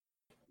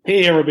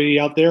Hey, everybody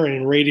out there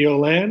in Radio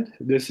Land.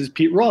 This is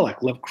Pete Rollick,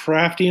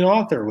 Lovecraftian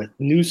author with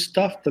new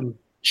stuff to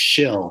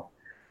chill.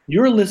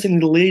 You're listening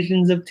to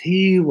Legends of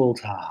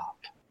Tabletop.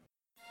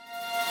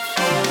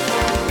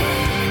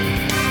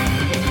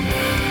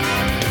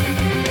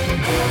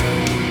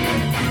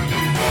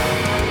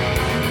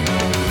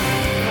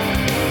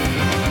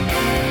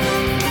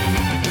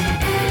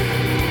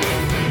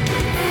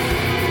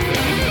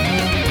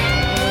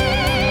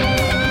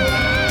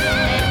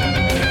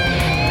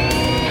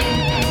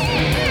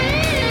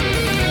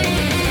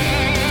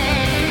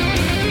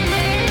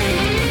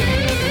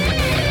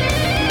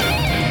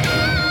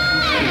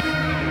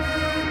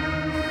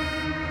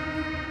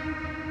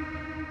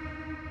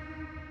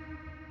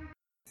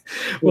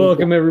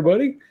 Welcome,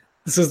 everybody.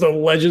 This is the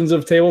Legends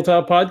of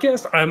Tabletop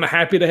podcast. I'm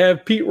happy to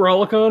have Pete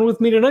Rollick on with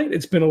me tonight.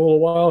 It's been a little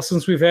while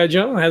since we've had you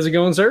on. How's it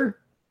going, sir?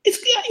 It's,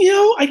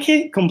 I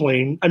can't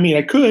complain. I mean,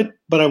 I could,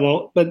 but I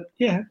won't. But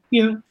yeah, I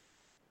mean,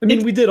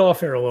 we did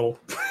off air a little.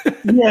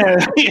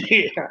 yeah.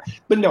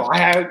 But no, I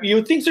have,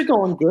 things are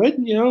going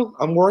good.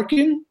 I'm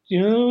working,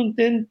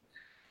 then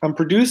I'm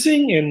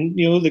producing, and,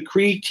 the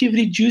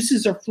creativity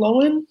juices are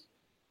flowing.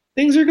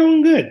 Things are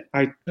going good.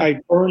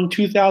 I burned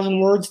 2,000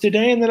 words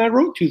today, and then I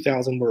wrote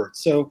 2,000 words.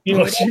 So it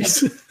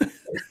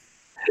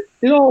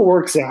all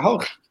works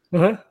out.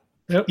 Uh-huh.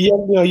 Yep.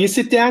 You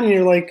sit down and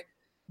you're like,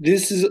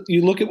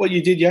 you look at what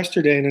you did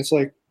yesterday, and it's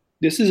like,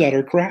 this is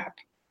utter crap.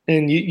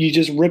 And you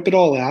just rip it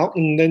all out,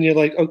 and then you're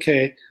like,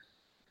 okay,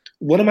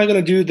 what am I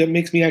going to do that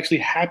makes me actually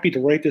happy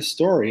to write this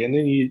story? And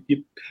then you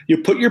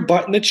put your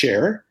butt in the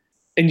chair,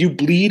 and you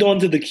bleed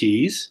onto the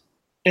keys,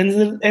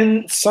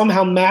 and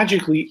somehow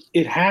magically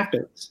it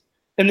happens.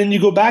 And then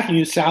you go back and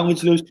you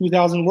salvage those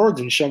 2,000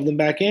 words and shove them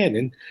back in,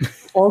 and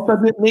all of a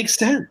sudden it makes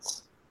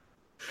sense.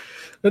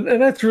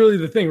 And that's really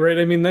the thing, right?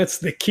 I mean, that's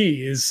the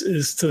key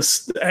is to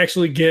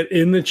actually get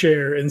in the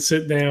chair and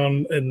sit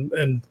down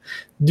and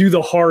do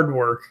the hard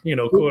work,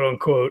 quote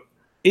unquote.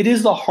 It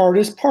is the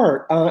hardest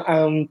part,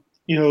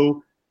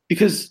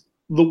 because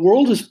the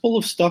world is full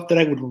of stuff that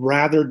I would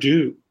rather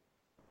do.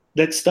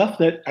 That stuff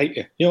that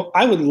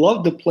I would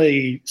love to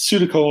play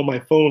Sudoku on my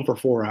phone for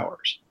 4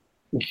 hours.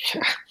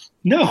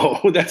 No,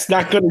 that's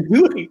not going to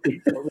do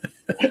anything.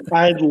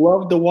 I'd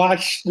love to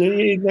watch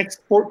the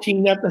next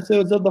 14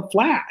 episodes of The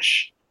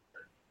Flash,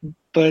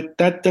 but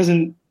that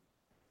doesn't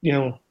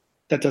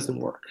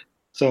work.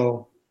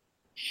 So,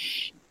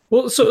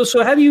 well,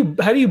 so how do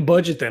you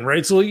budget then,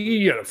 right? So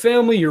you got a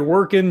family, you're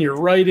working, you're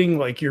writing,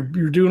 like you're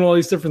doing all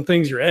these different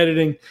things, you're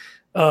editing.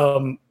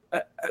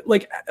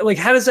 Like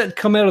how does that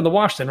come out of the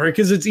wash then, right?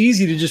 Because it's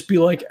easy to just be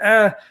like,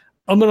 I'm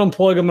gonna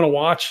unplug, I'm gonna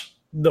watch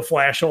The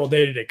Flash all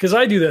day today, because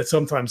I do that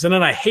sometimes, and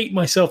then I hate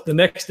myself the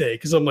next day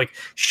because I'm like,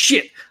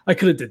 shit, I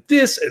could have did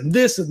this and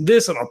this and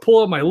this, and I'll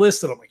pull up my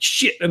list and I'm like,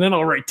 shit, and then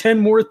I'll write 10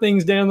 more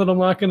things down that I'm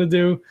not gonna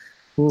do.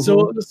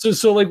 Mm-hmm.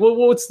 So like,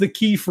 what's the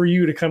key for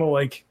you to kind of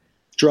like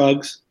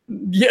drugs?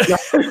 Yeah.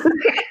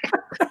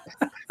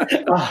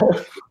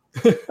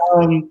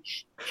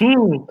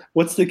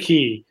 What's the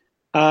key?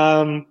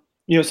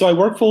 So I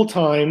work full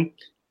time,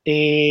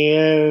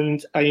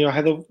 and I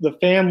have the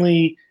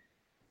family,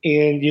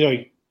 and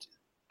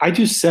I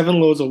do 7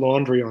 loads of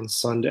laundry on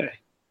Sunday.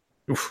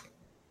 Oof.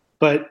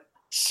 But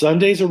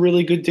Sunday's a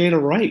really good day to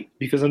write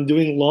because I'm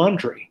doing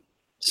laundry.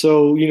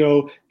 So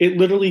it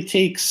literally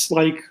takes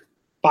like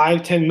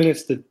 5-10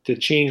 minutes to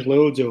change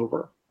loads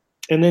over,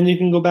 and then you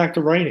can go back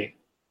to writing.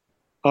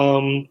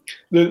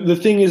 The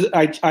thing is,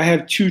 I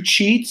have 2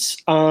 cheats.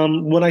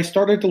 When I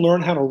started to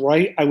learn how to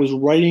write, I was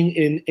writing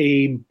in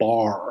a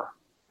bar.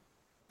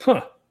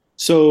 Huh.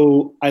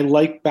 So I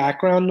like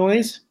background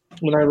noise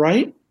when I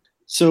write.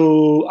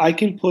 So I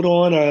can put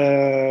on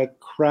a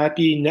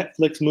crappy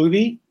Netflix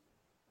movie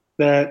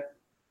that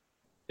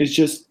is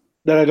just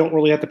that I don't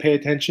really have to pay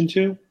attention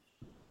to,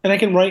 and I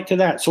can write to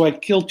that. So I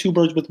kill 2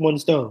 birds with 1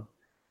 stone.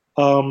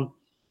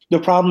 The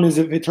problem is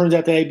if it turns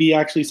out to be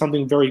actually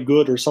something very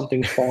good or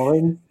something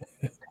foreign,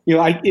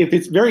 if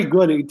it's very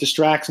good, it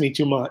distracts me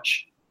too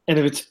much. And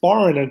if it's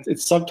foreign and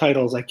it's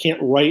subtitles, I can't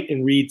write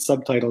and read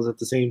subtitles at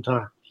the same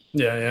time.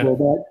 Yeah.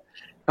 So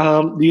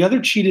the other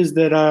cheat is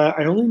that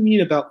I only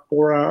need about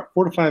 4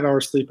 to 5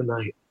 hours sleep a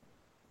night.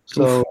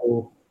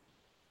 So,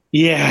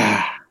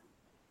 yeah.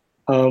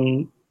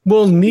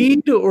 Well,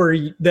 need or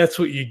that's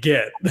what you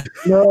get?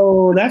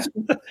 No,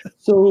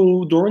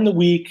 so during the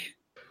week,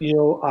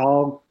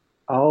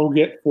 I'll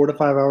get 4 to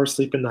 5 hours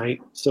sleep a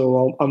night.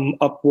 So I'm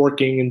up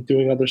working and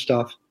doing other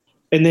stuff.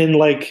 And then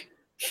like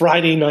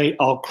Friday night,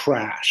 I'll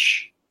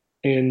crash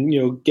and,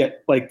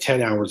 get like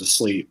 10 hours of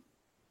sleep,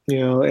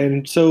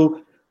 and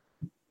so,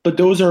 but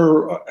those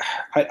are,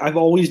 I've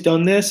always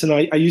done this. And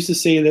I used to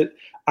say that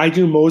I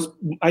do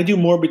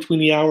more between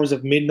the hours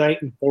of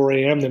midnight and 4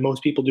 a.m. than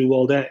most people do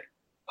all day.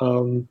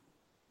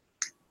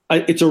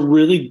 It's a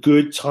really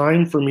good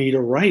time for me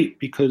to write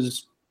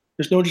because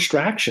there's no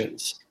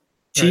distractions.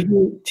 Right.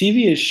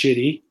 TV is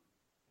shitty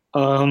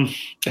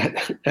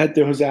at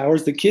those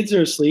hours. The kids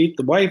are asleep.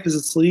 The wife is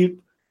asleep.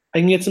 I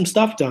can get some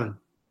stuff done.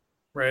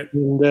 Right.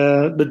 And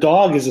the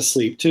dog is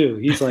asleep too.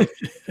 He's like,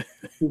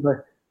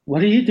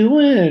 what are you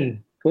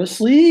doing? Go to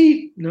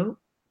sleep. No,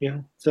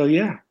 So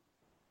yeah,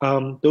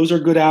 those are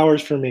good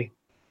hours for me.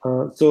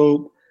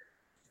 So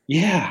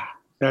yeah,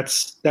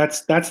 that's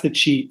the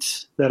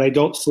cheats that I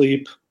don't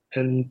sleep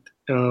and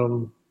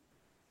um,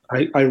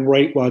 I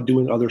write while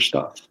doing other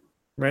stuff.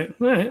 Right.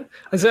 Right.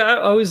 I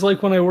always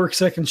like when I work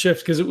second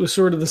shift because it was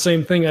sort of the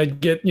same thing. I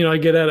get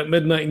out at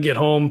midnight and get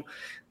home,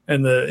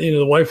 and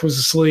the wife was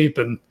asleep,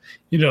 and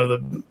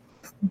the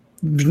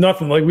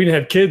nothing like we didn't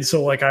have kids,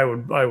 so like I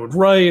would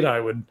write, I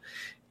would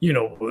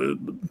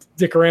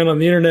dick around on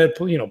the internet,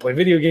 play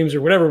video games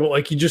or whatever. But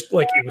like you just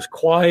like it was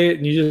quiet,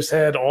 and you just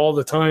had all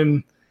the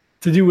time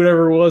to do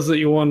whatever it was that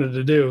you wanted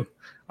to do.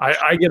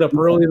 I get up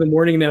early in the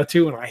morning now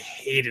too, and I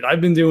hate it.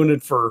 I've been doing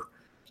it for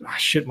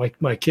shit.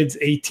 My kid's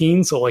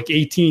 18, so like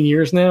 18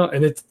 years now,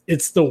 and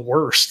it's the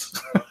worst.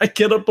 I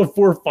get up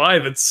before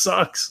 5. It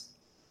sucks.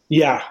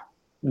 Yeah,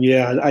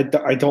 yeah,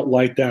 I don't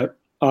like that.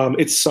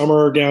 It's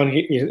summer down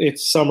here.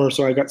 It's summer,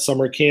 so I got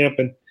summer camp,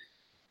 and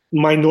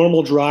my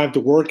normal drive to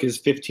work is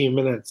 15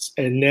 minutes,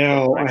 and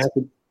now I have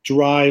to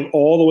drive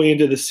all the way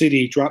into the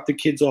city, drop the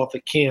kids off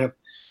at camp,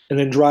 and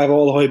then drive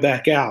all the way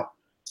back out.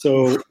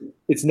 So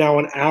it's now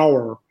an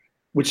hour,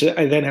 which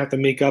I then have to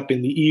make up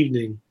in the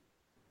evening.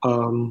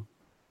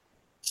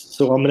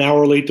 So I'm an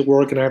hour late to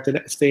work, and I have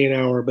to stay an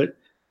hour. But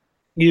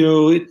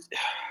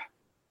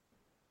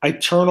I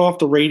turn off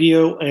the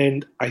radio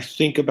and I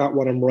think about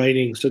what I'm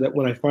writing, so that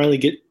when I finally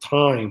get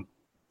time,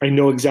 I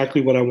know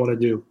exactly what I want to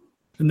do.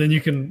 And then you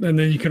can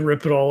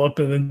rip it all up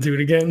and then do it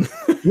again.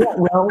 Yeah,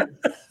 well,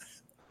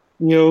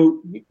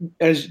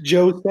 as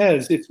Joe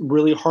says, it's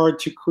really hard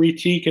to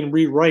critique and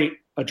rewrite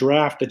a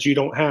draft that you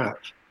don't have.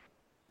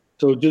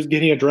 So just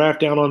getting a draft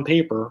down on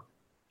paper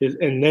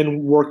and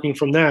then working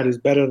from that is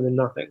better than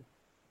nothing.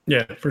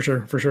 Yeah, for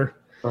sure, for sure.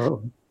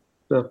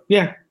 So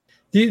yeah.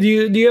 Do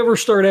you ever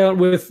start out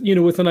with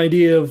with an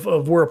idea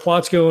of where a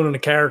plot's going and a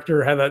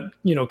character, how that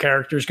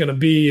character is going to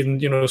be,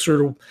 and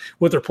sort of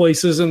what their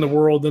place is in the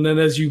world, and then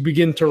as you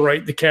begin to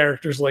write the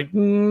characters, like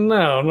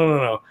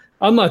no,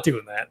 I'm not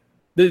doing that.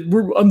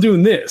 I'm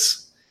doing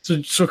this.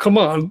 So come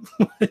on.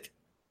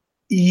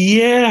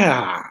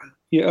 Yeah.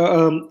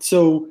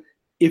 So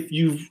if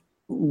you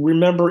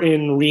remember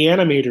in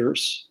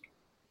Reanimators,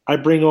 I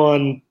bring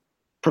on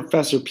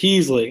Professor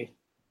Peasley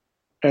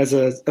as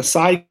a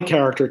side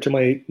character to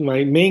my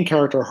main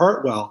character,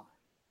 Hartwell.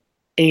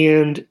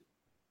 And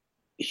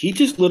he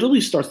just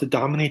literally starts to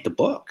dominate the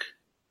book.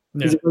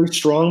 Yeah. He's a very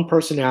strong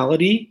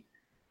personality,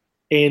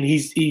 and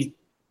he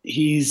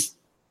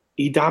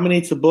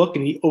dominates the book,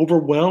 and he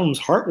overwhelms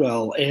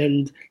Hartwell.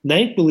 And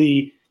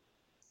thankfully,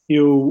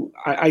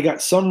 I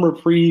got some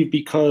reprieve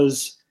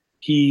because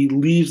he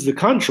leaves the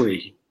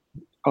country.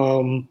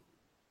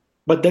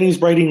 But then he's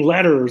writing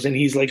letters, and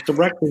he's like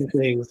directing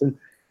things, and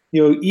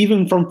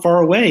even from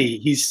far away,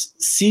 he's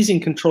seizing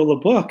control of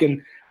the book.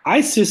 And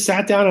I just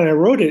sat down and I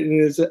wrote it,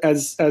 and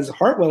as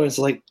Hartwell is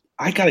like,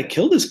 I gotta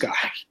kill this guy.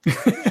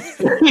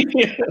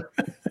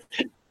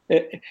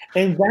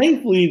 And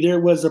thankfully,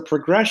 there was a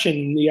progression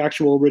in the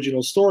actual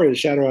original story, The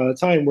Shadow Out of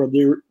Time, where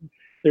there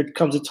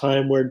comes a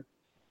time where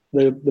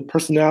the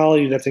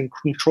personality that's in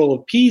control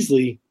of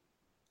Peasley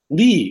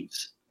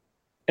leaves,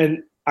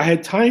 and I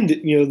had time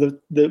to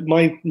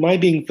my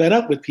being fed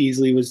up with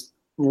Peasley was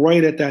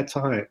right at that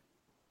time.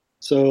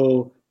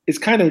 So it's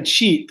kind of a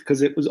cheat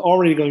because it was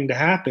already going to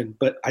happen,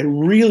 but I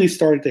really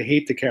started to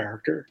hate the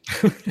character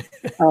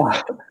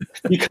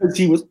because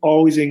he was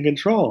always in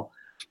control.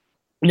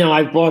 Now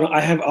I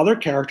have other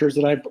characters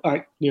that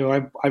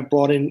I've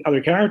brought in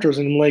other characters,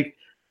 and I'm like,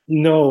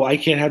 no, I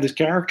can't have this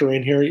character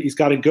in here. He's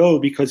got to go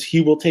because he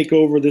will take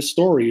over this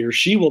story, or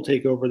she will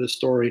take over this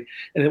story,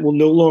 and it will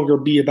no longer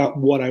be about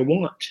what I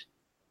want.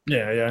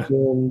 Yeah, yeah.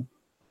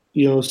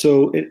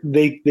 So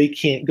they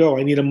can't go.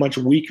 I need a much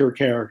weaker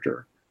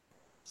character.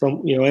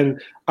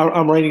 And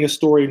I'm writing a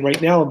story right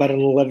now about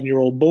an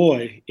 11-year-old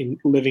boy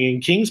living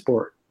in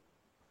Kingsport,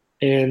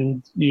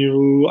 and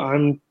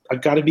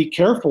I've got to be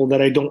careful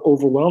that I don't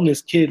overwhelm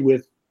this kid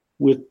with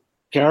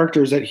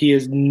characters that he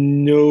has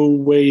no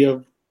way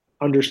of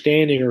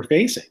understanding or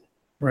facing.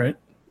 Right.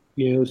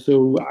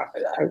 So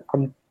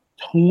I'm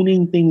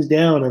toning things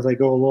down as I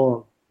go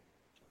along.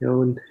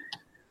 And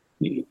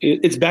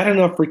it's bad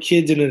enough for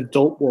kids in an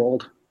adult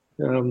world.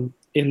 In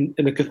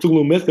the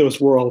Cthulhu Mythos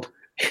world,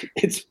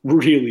 it's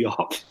really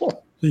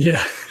awful.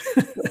 Yeah,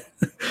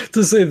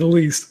 to say the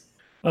least.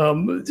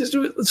 I'm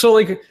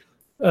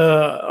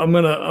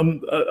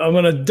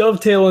gonna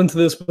dovetail into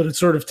this, but it's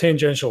sort of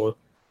tangential.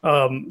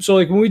 So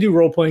like when we do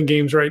role playing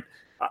games, right?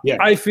 Yeah.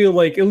 I feel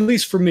like, at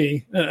least for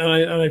me,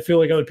 and I feel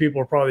like other people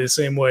are probably the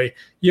same way.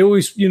 You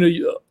always,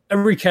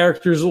 every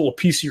character is a little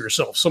piece of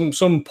yourself,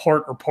 some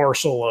part or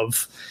parcel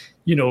of,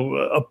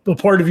 a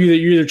part of you that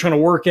you're either trying to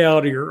work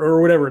out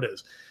or whatever it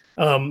is.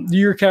 Do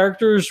your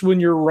characters, when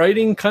you're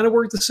writing, kind of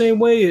work the same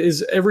way?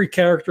 Is every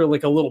character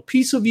like a little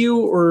piece of you,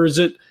 or is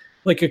it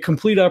like a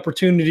complete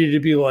opportunity to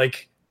be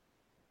like,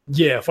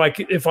 yeah,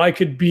 if I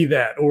could be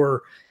that,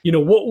 or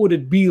what would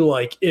it be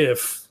like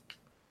if,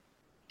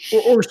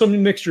 or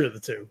some mixture of the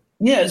two?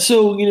 Yeah,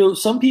 so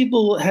some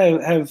people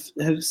have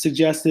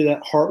suggested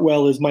that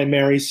Hartwell is my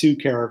Mary Sue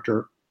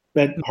character.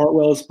 That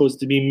Hartwell is supposed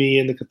to be me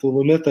in the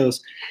Cthulhu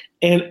mythos,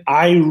 and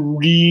I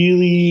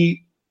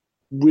really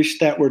wish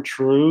that were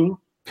true.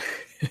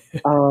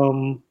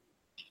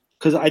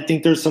 Because I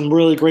think there's some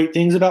really great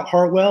things about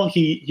Hartwell.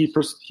 He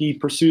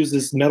pursues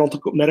this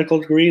medical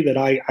degree that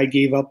I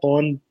gave up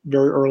on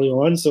very early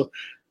on. So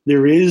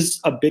there is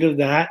a bit of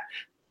that.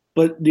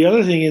 But the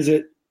other thing is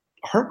that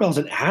Hartwell's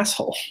an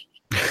asshole.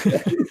 He's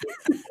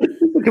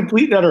a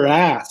complete and utter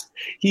ass.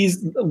 He's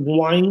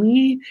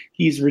whiny.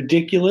 He's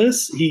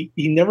ridiculous. He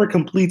never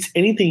completes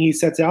anything he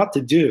sets out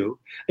to do.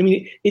 I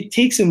mean, it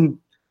takes him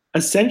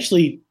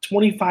essentially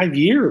 25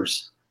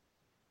 years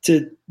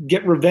to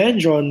get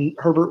revenge on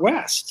Herbert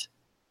West.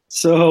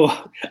 So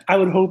I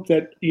would hope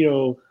that,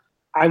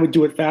 I would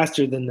do it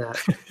faster than that.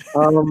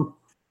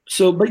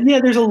 But yeah,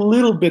 there's a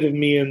little bit of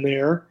me in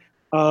there.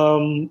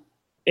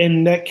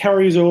 And that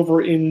carries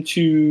over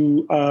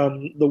into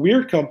the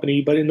Weird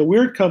Company. But in the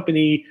Weird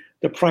Company,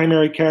 the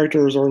primary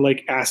characters are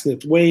like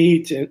Asneth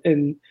Waite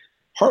and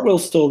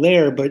Hartwell's still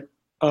there, but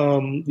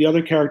the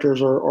other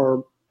characters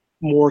are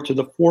more to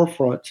the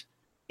forefront.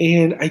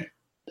 And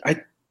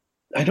I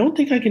don't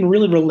think I can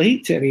really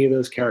relate to any of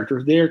those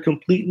characters. They're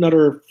complete and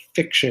utter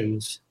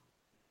fictions.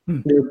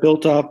 They're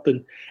built up,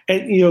 and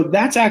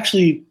that's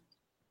actually,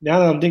 now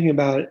that I'm thinking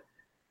about it,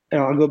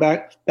 I'll go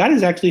back. That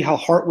is actually how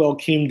Hartwell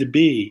came to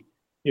be.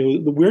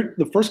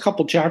 The first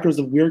couple chapters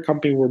of Weird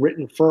Company were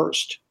written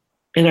first,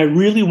 and I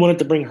really wanted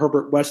to bring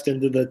Herbert West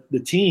into the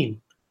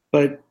team,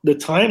 but the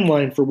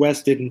timeline for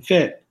West didn't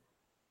fit.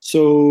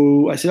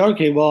 So I said,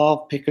 okay, well, I'll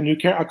pick a new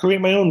character. I'll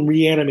create my own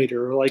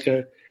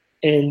Reanimator,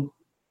 and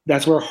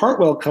that's where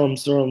Hartwell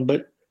comes from.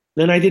 But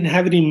then I didn't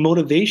have any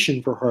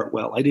motivation for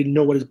Hartwell. I didn't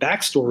know what his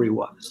backstory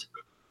was.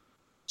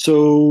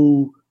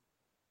 So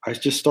I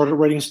just started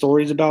writing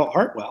stories about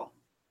Hartwell.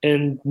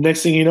 And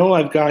next thing you know,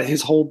 I've got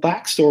his whole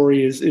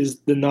backstory is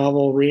the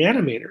novel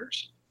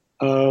Reanimators.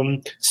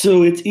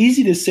 So it's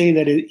easy to say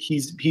that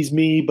he's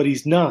me, but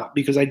he's not,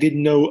 because I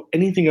didn't know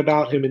anything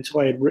about him until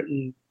I had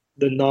written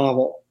the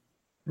novel.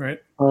 Right.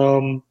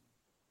 In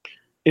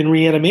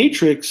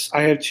Reanimatrix,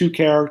 I have two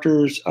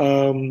characters.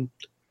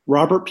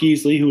 Robert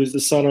Peasley, who is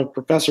the son of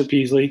Professor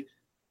Peasley,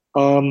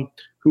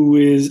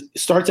 who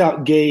starts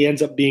out gay,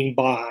 ends up being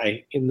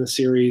bi in the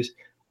series.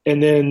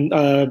 And then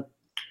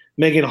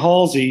Megan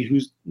Halsey,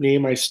 whose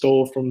name I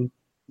stole from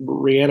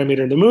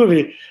Reanimator in the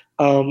movie,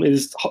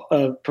 is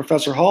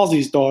Professor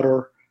Halsey's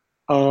daughter.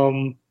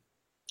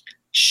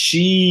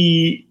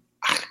 She's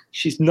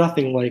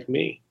nothing like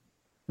me.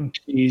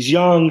 She's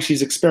young,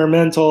 she's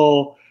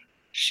experimental,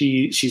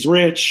 she's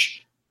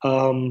rich.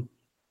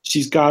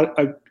 She's got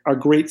a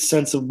great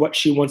sense of what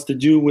she wants to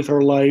do with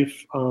her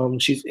life.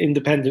 She's an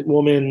independent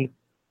woman.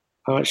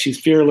 She's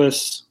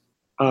fearless.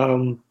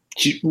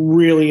 She's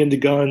really into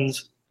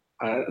guns.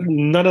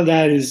 None of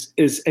that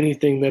is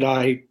anything that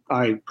I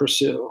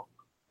pursue.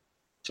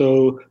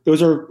 So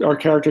those are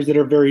characters that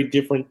are very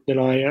different than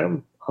I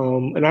am.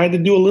 And I had to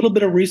do a little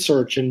bit of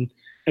research and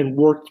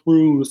work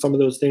through some of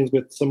those things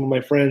with some of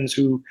my friends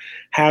who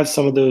have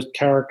some of those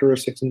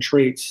characteristics and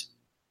traits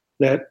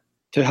to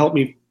help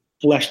me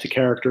flesh the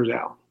characters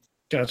out.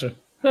 Gotcha.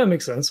 That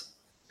makes sense.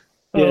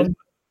 Yeah.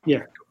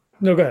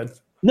 No, go ahead.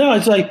 No,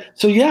 it's like,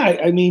 so yeah,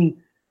 I mean,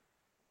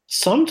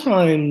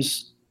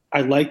 sometimes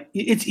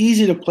it's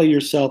easy to play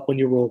yourself when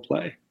you role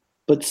play,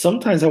 but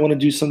sometimes I want to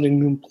do something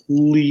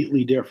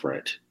completely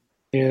different.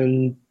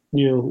 And,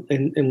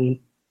 and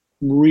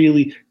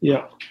really,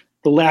 the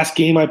last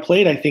game I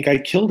played, I think I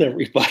killed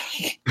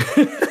everybody.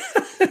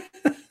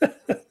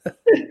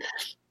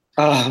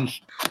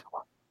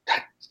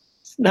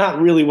 It's not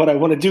really what I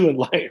want to do in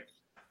life.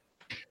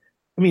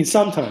 I mean,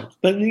 sometimes,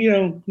 but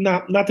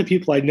not the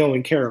people I know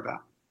and care about.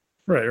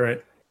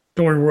 Right.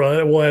 Don't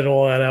worry, we'll edit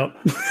all that out.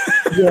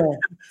 Yeah.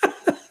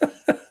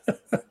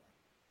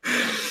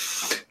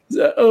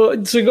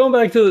 So going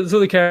back to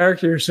the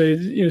character,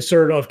 say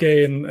started off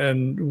gay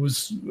and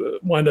was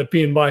wind up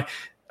being bi,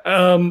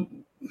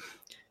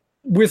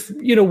 with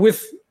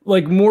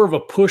like more of a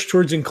push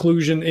towards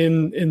inclusion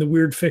in the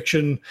weird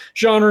fiction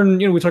genre,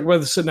 and we talk about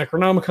this at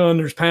Necronomicon.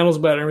 There's panels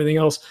about it and everything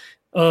else.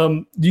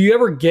 Do you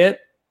ever get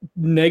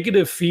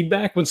negative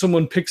feedback when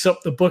someone picks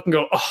up the book and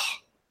go, oh,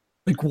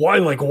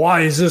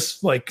 why is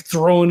this like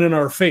thrown in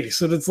our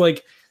face? And it's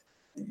like,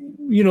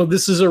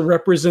 this is a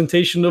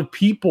representation of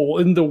people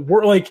in the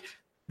world. Like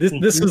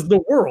this is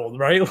the world,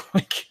 right?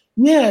 Like,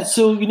 yeah.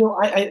 So,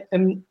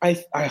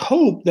 I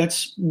hope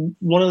that's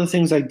one of the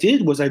things I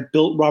did was I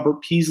built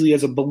Robert Peasley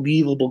as a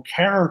believable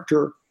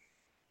character.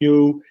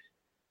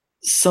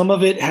 Some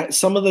of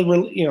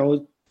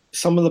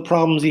the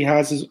problems he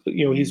has is,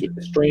 he's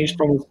estranged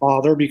from his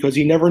father because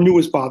he never knew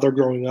his father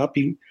growing up.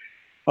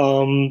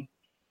 Part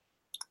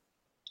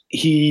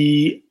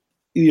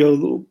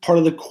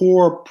of the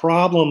core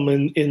problem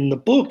in the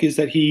book is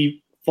that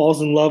he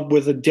falls in love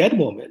with a dead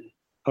woman.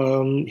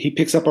 He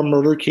picks up a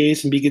murder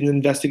case and begins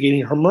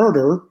investigating her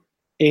murder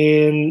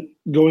and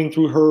going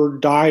through her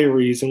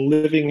diaries and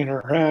living in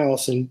her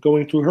house and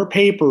going through her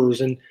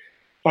papers. And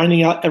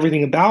finding out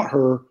everything about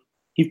her,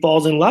 he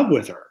falls in love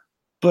with her.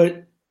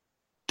 But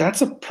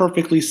that's a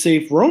perfectly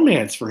safe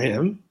romance for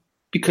him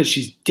because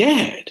she's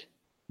dead.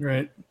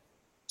 Right.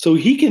 So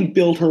he can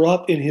build her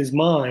up in his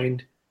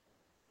mind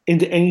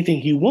into anything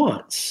he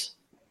wants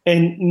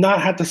and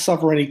not have to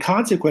suffer any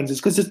consequences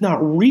because it's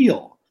not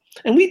real.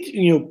 And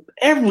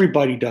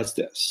everybody does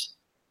this.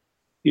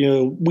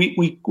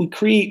 We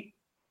create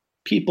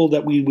people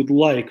that we would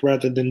like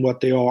rather than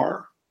what they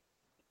are.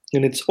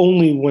 And it's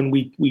only when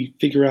we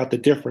figure out the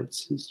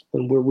differences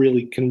when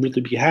can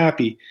really be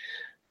happy.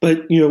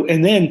 But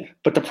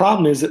but the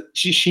problem is that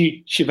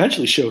she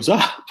eventually shows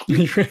up.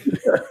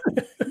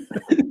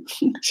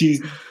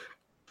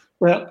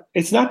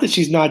 It's not that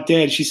she's not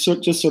dead. She's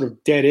just sort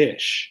of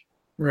dead-ish.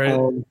 Right.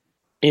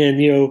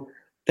 And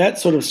that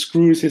sort of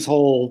screws his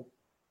whole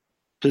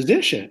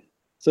position.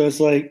 So it's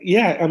like,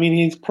 yeah, I mean,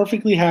 he's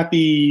perfectly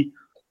happy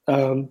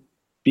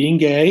being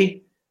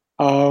gay,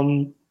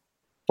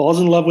 falls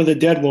in love with a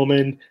dead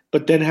woman,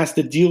 but then has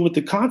to deal with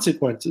the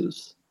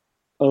consequences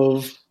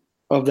of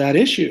that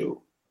issue.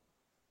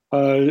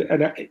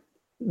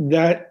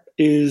 That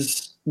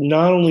is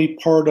not only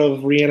part of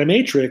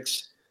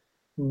Reanimatrix,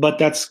 but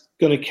that's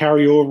going to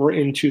carry over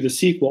into the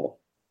sequel,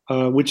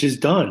 which is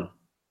done.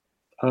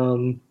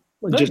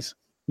 Nice.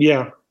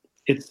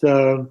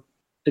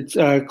 It's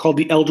called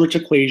The Eldritch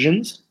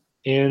Equations,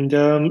 and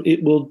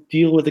it will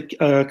deal with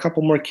a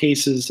couple more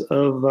cases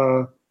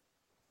of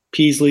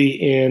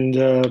Peasley and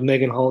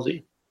Megan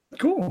Halsey.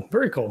 Cool.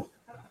 Very cool.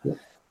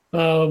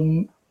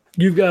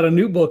 You've got a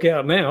new book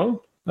out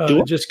now.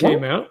 It just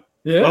came out.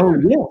 Yeah. Oh,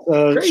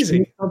 yeah. Crazy.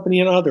 Strange Company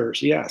and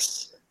Others.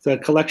 Yes. It's a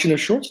collection of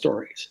short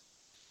stories.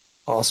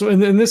 Awesome.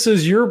 And then this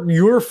is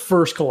your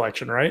first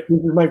collection, right? This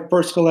is my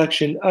first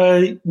collection.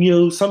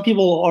 Some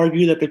people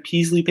argue that the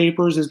Peasley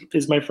Papers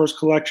is my first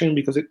collection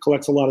because it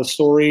collects a lot of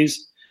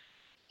stories.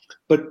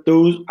 But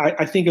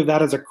I think of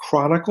that as a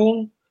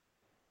chronicle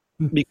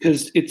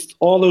because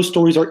all those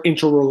stories are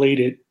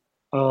interrelated.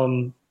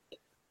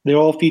 They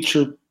all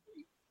feature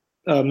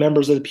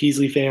members of the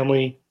Peasley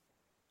family,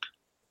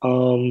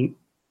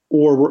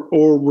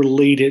 or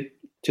related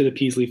to the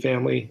Peasley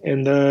family,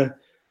 and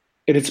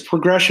it's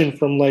progression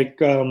from like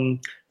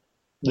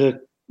the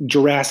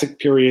Jurassic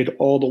period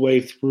all the way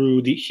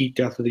through the heat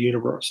death of the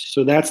universe.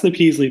 So that's the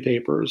Peasley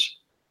Papers.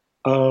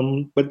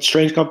 But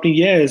Strange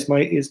Company, is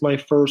my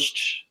first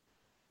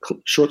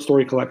short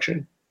story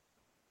collection.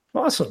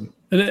 Awesome.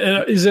 And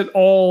is it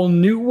all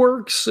new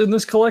works in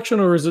this collection,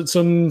 or is it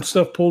some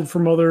stuff pulled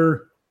from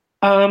other?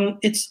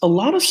 It's a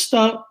lot of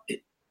stuff.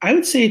 I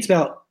would say it's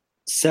about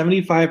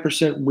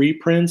 75%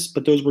 reprints,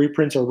 but those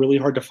reprints are really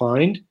hard to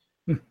find.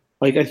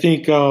 Like I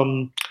think,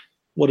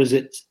 what is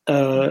it?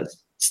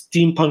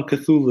 Steampunk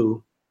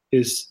Cthulhu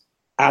is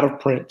out of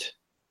print.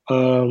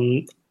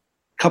 A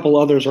couple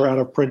others are out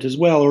of print as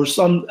well, or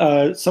some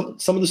of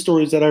the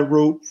stories that I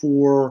wrote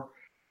for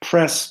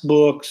press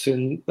books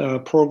and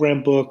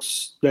program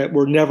books that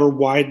were never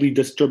widely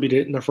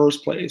distributed in the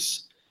first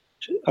place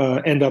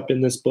end up in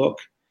this book.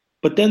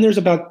 But then there's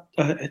about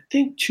I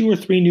think 2 or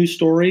 3 new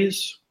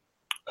stories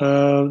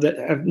that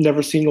have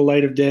never seen the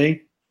light of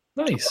day.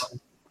 Nice.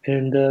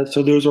 And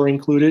so those are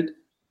included.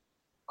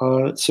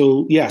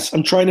 So yes,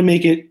 I'm trying to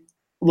make it.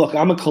 Look,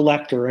 I'm a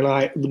collector, and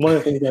one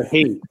of the things I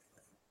hate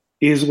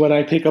is when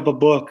I pick up a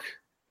book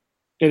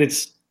and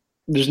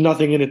there's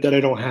nothing in it that I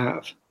don't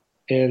have,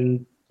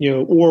 and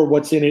or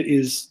what's in it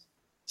is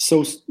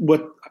so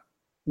what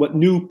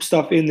new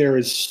stuff in there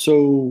is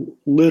so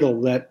little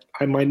that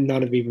I might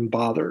not have even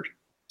bothered.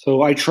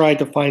 So I tried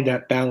to find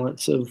that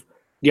balance of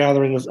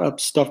gathering up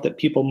stuff that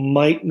people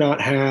might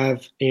not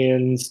have,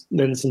 and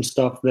then some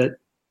stuff that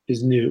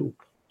is new.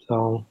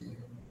 So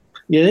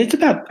yeah, it's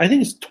about, I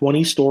think it's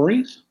 20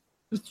 stories.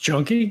 It's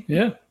chunky.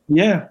 Yeah.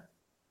 Yeah.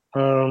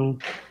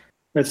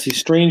 Let's see.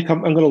 Strange.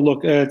 I'm going to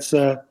look. It's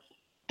the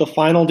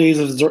final days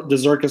of the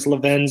Zircus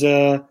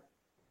Lavenza.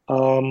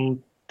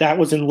 That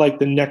was in like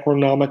the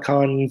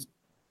Necronomicon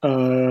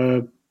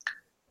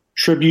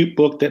tribute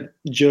book that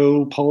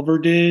Joe Pulver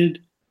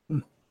did.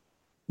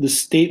 The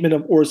Statement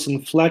of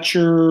Orson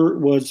Fletcher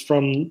was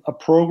from a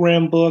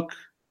program book.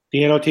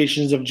 The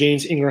Annotations of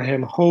James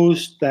Ingraham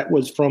Host, that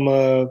was from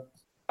a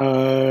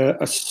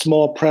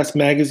small press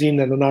magazine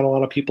that not a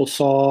lot of people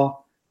saw.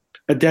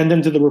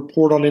 Addendum to the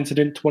Report on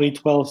Incident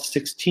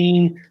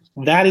 2012-16.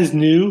 That is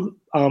new.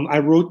 I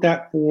wrote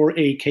that for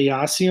a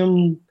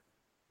Chaosium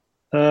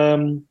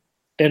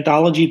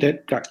anthology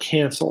that got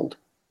canceled.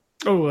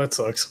 Oh, that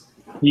sucks.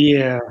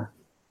 Yeah.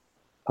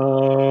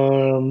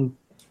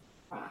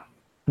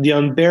 The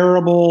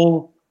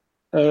Unbearable,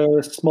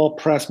 small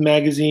press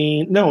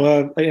magazine.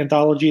 No, an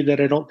anthology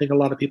that I don't think a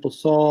lot of people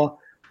saw.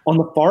 On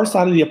the Far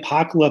Side of the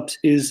Apocalypse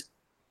is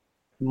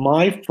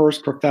my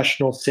first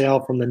professional sale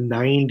from the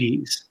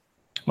 90s.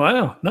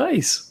 Wow,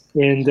 nice.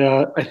 And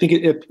I think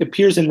it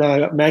appears in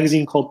a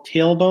magazine called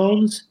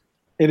Tailbones,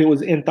 and it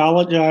was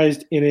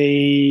anthologized in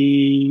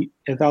a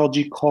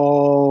anthology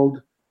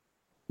called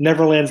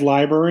Neverland's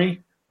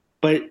Library,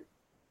 but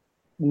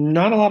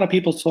not a lot of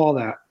people saw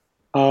that.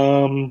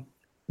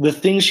 The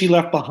Things She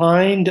Left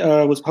Behind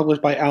was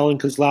published by Alan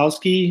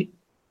Kozlowski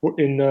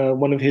in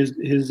one of his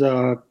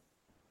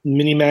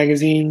mini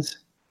magazines.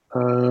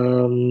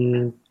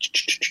 The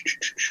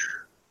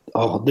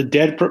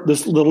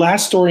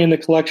last story in the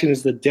collection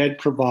is The Dead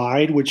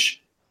Provide,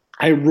 which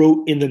I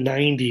wrote in the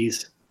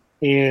 90s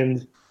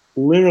and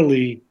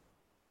literally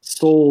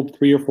sold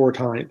 3 or 4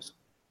 times.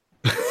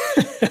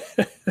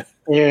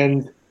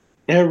 And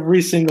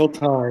every single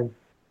time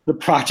the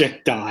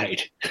project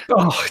died.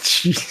 Oh,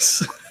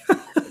 jeez.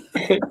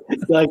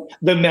 Like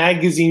the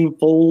magazine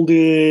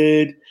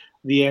folded,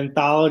 the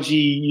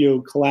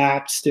anthology,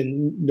 collapsed,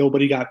 and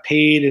nobody got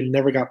paid and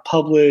never got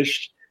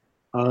published.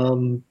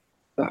 One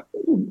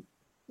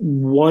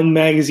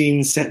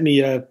magazine sent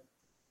me a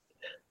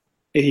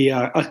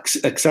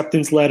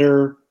acceptance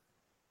letter,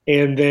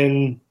 and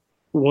then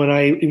when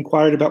I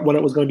inquired about when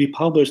it was going to be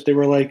published, they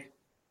were like,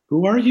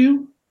 "Who are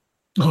you?"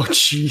 Oh,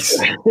 jeez.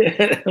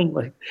 I'm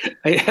like,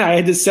 I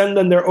had to send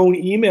them their own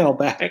email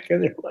back,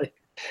 and they're like,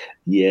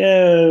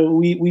 "Yeah,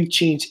 we've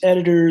changed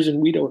editors, and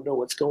we don't know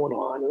what's going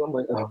on." And I'm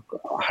like, "Oh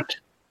God."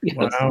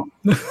 Wow.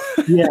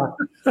 Yeah.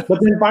 But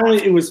then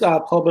finally it was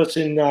published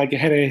in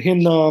Gehenna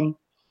Hymnum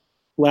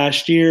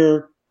last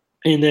year,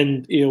 and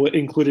then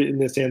included in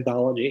this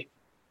anthology.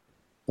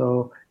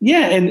 So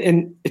yeah,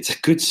 and it's a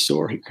good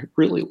story. I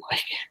really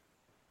like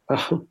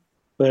it.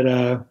 But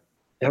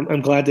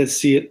I'm glad to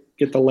see it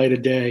get the light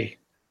of day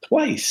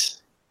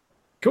twice.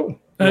 Cool.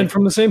 And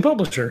from the same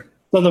publisher.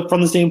 From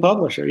the same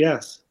publisher,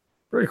 yes.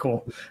 Very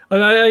cool.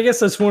 And I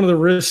guess that's one of the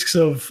risks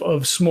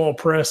of small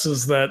press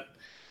is that,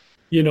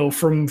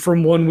 from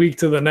 1 week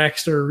to the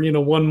next, or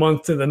 1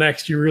 month to the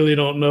next, you really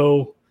don't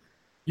know,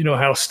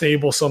 how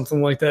stable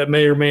something like that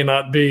may or may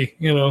not be.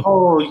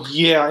 Oh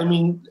yeah, I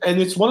mean, and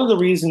it's one of the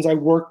reasons I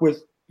work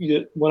with.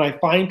 When I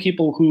find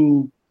people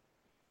who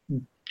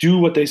do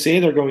what they say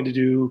they're going to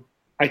do,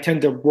 I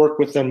tend to work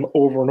with them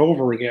over and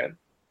over again.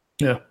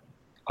 Yeah.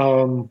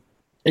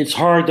 It's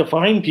hard to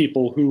find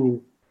people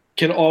who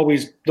can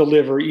always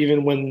deliver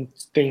even when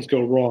things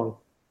go wrong.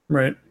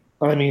 Right.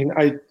 I mean,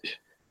 I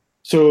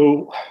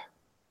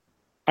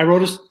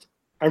wrote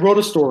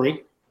a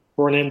story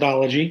for an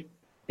anthology,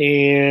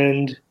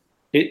 and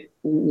it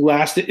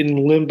lasted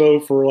in limbo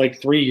for like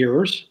 3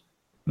 years.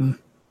 Mm.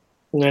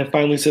 And I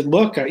finally said,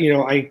 "Look, I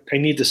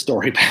need the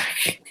story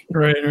back."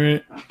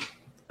 Right.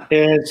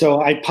 And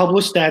so I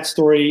published that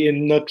story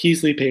in the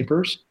Peasley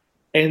papers,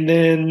 and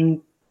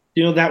then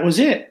that was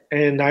it,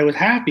 and I was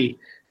happy.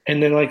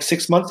 And then like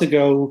 6 months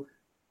ago,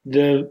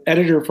 the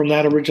editor from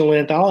that original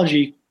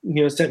anthology,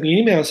 sent me an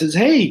email and says,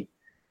 "Hey,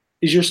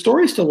 is your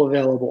story still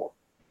available?"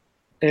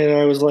 And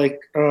I was like,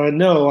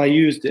 "No, I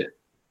used it."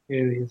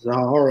 And he's, "Oh,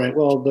 all right.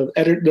 Well,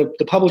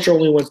 the publisher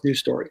only wants new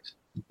stories."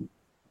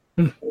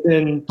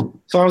 And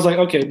so I was like,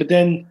 "Okay." But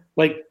then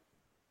like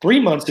 3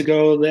 months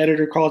ago, the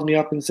editor calls me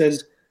up and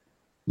says,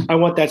 "I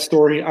want that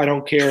story. I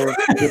don't care."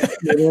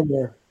 In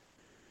there.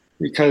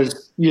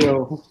 Because,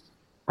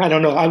 I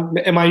don't know.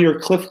 Am I your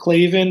Cliff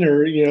Clavin,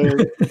 or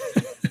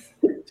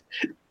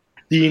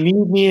do you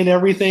need me in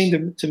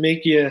everything to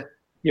make you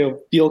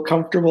feel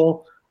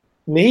comfortable?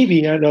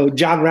 Maybe. I don't know.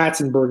 John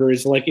Ratzenberger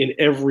is like in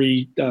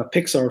every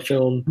Pixar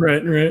film.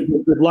 Right.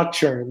 Good luck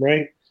charm,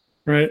 right?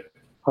 Right.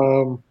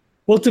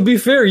 Well, to be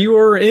fair, you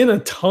are in a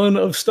ton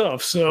of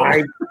stuff, so.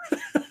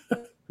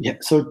 Yeah.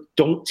 So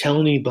don't tell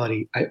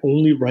anybody. I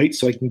only write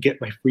so I can get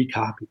my free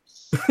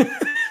copies.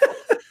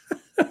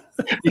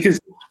 Because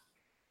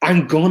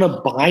I'm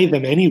gonna buy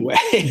them anyway.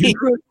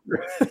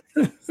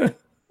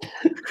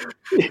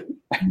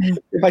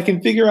 If I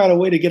can figure out a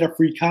way to get a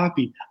free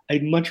copy,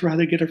 I'd much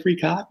rather get a free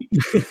copy.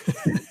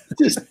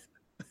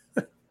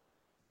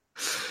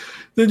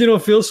 Then you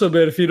don't feel so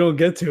bad if you don't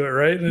get to it,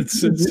 right?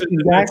 It's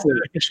exactly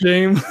a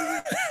shame.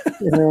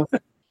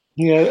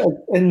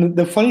 And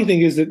the funny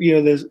thing is that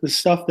there's the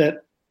stuff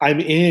that I'm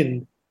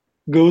in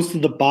goes to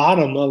the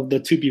bottom of the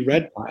to be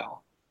read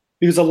pile,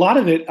 because a lot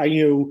of it,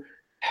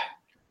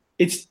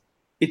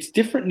 it's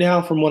different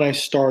now from when I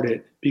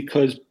started,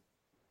 because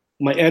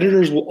my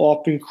editors will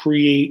often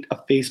create a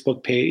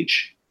Facebook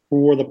page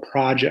for the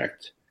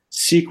project,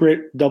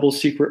 secret, double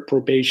secret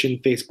probation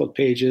Facebook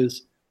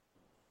pages.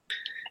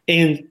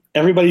 And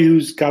everybody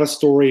who's got a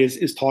story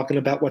is talking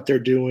about what they're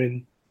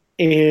doing.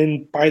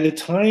 And by the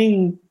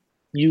time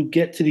you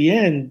get to the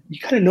end, you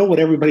kind of know what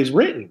everybody's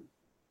written.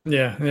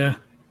 Yeah.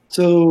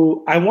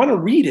 So I want to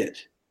read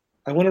it.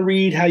 I want to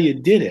read how you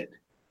did it.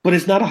 But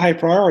it's not a high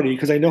priority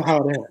because I know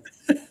how it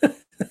ends.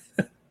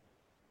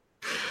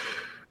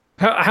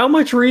 How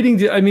much reading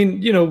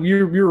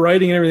you're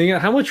writing and everything.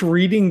 How much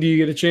reading do you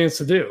get a chance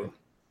to do?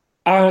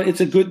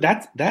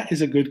 That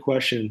is a good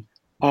question.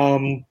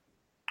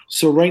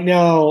 So right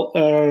now,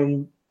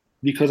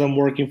 because I'm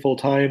working full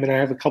time and I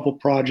have a couple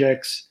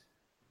projects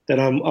that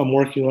I'm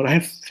working on, I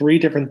have 3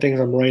 different things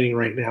I'm writing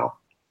right now.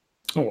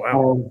 Oh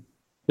wow!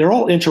 They're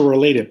all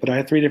interrelated, but I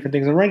have 3 different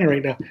things I'm writing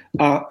right now.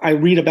 I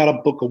read about a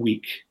book a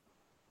week.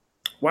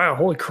 Wow!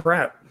 Holy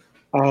crap!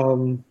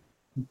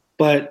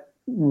 But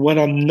when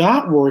I'm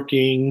not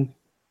working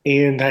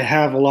and I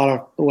have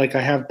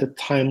I have the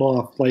time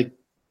off, like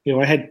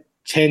I had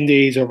 10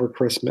 days over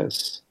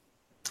Christmas.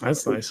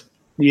 That's nice.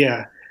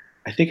 Yeah.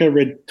 I think I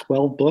read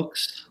 12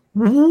 books.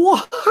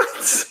 What?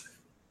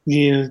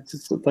 Yeah,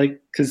 just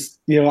like, because,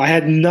 I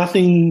had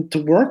nothing to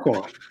work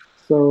on.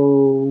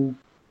 So,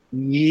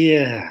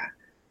 yeah.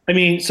 I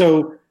mean,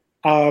 so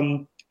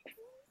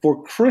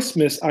for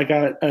Christmas, I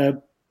got,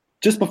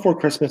 just before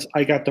Christmas,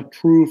 I got the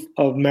proof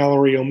of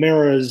Mallory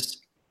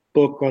O'Mara's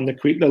book on the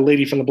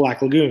Lady from the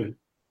Black Lagoon.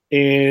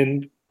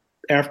 And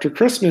after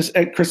Christmas,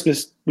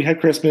 we had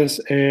Christmas,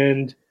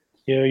 and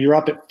you're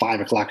up at 5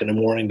 o'clock in the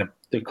morning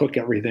to cook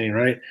everything,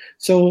 right?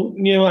 So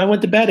I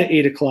went to bed at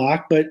 8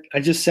 o'clock, but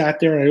I just sat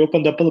there and I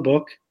opened up the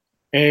book,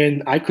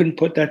 and I couldn't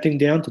put that thing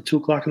down till 2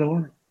 o'clock in the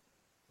morning,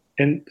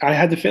 and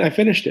I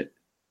finished it,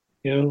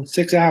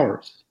 6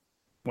 hours.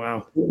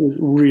 Wow,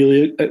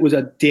 it was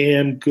a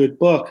damn good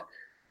book,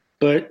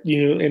 but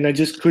and I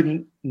just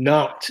couldn't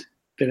not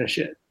finish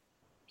it.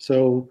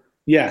 So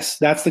yes,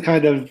 that's the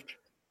kind of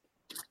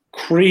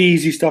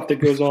crazy stuff that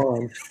goes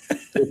on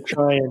to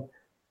try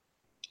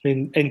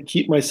and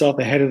keep myself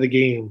ahead of the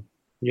game.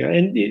 Yeah,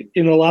 and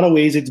in a lot of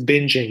ways, it's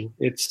binging.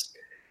 It's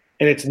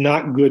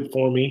not good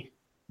for me,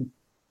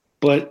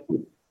 but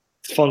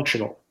it's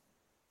functional.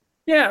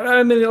 Yeah,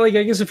 I mean, like,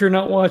 I guess if you're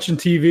not watching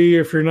TV,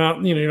 if you're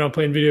not, you're not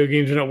playing video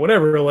games or not,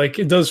 whatever, like,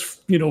 it does,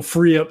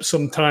 free up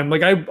some time.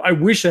 Like, I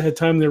wish I had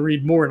time to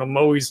read more, and I'm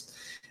always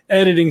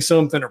editing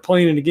something or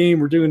playing a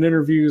game or doing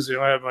interviews.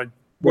 I have my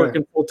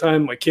working full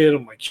time, my kid.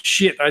 I'm like,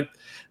 shit. I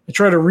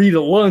try to read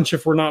at lunch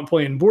if we're not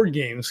playing board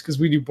games, because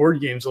we do board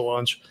games at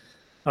lunch.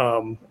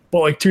 But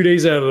like 2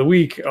 days out of the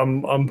week,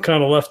 I'm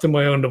kind of left to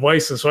my own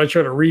devices. So I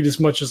try to read as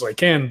much as I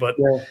can. But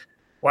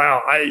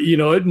wow,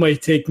 it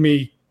might take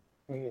me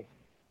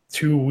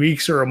 2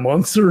 weeks or a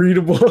month to read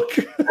a book,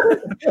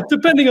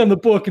 depending on the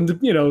book and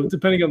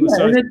depending on the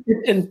size.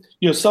 And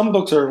some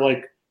books are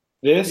like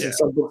this, and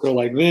some books are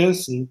like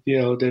this, and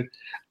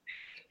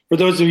for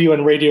those of you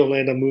in Radio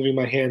Land, I'm moving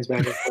my hands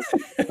back and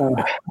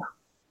forth.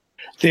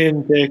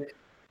 Thin, thick.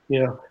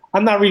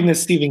 I'm not reading a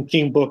Stephen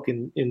King book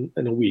in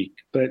a week,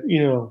 but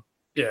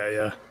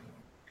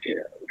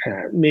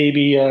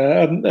maybe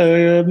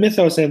a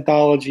Mythos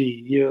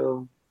anthology.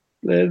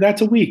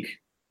 That's a week.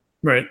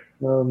 Right.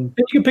 You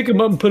can pick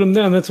them up and put them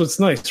down. That's what's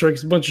nice, right?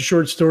 It's a bunch of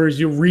short stories.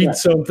 You read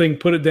something,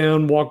 put it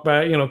down, walk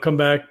back, come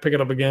back, pick it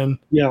up again.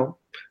 Yeah.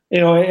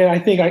 And I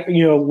think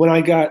when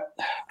I got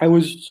a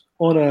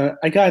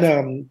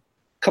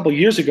couple of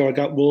years ago, I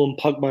got Willem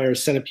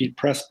Pugmire's Centipede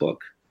Press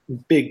book,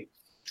 big,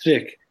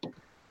 thick,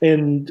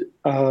 and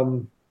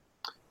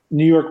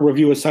New York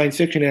Review of Science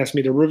Fiction asked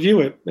me to review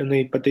it,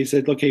 but they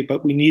said, okay,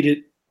 but we need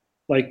it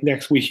like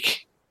next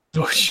week.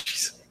 Oh,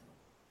 jeez.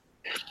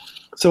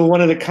 So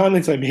one of the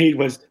comments I made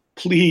was,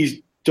 please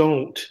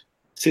don't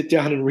sit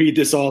down and read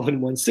this all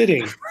in one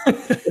sitting.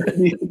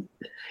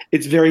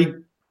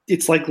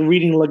 It's like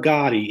reading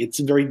Ligotti. It's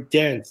very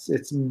dense.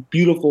 It's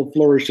beautiful,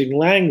 flourishing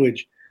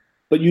language,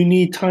 but you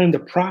need time to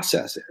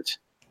process it.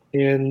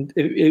 And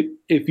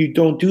if you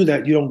don't do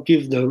that, you don't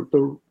give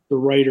the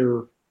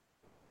writer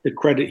the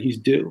credit he's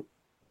due.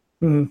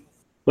 Mm-hmm.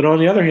 But on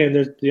the other hand,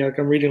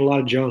 I'm reading a lot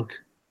of junk.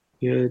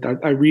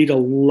 I read a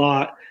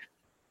lot.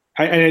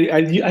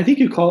 I think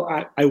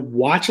I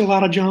watch a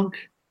lot of junk,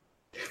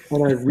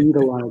 and I read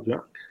a lot of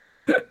junk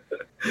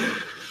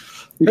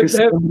because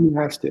somebody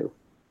has to.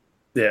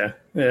 Yeah.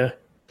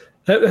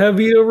 Have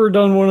you ever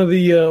done one of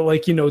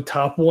the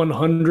top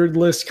 100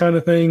 list kind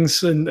of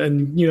things,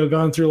 and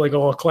gone through like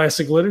all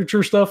classic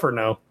literature stuff, or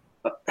no?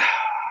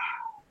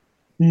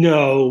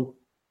 No,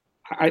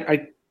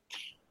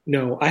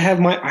 no.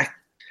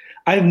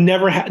 I've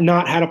never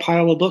not had a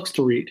pile of books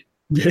to read.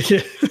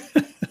 Yeah.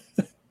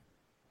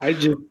 I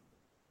just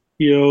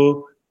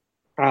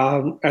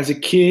as a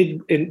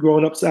kid and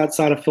growing up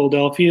outside of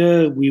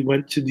Philadelphia, we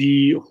went to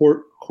the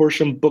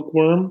Horsham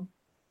Bookworm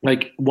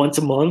like once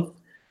a month.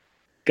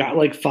 Got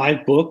like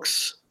 5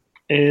 books,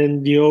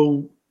 and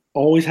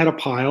always had a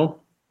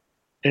pile.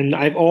 And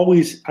I've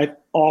always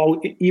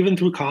even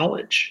through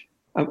college,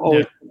 I've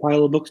always had a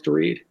pile of books to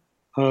read.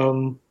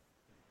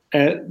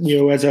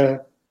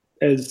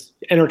 As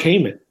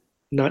entertainment,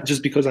 not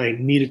just because I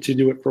needed to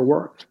do it for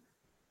work.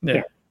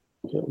 Yeah.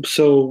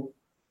 So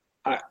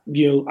I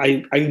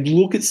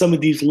look at some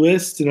of these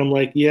lists and I'm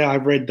like, yeah,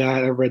 I've read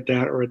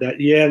that.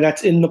 Yeah,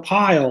 that's in the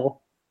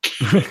pile.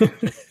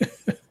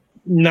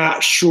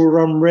 Not sure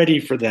I'm ready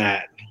for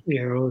that,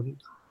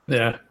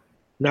 Yeah.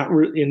 Not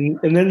really. And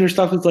then there's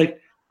stuff that's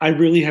like, I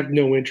really have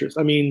no interest.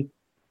 I mean,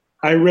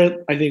 I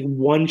read, I think,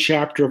 1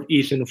 chapter of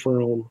Ethan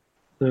Frome,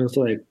 and I was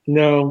like,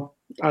 no,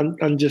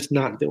 I'm just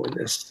not doing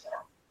this.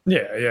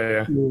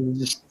 Yeah.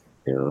 Just,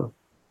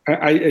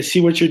 I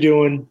see what you're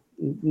doing.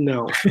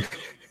 No.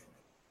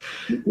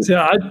 So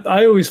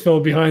I always fell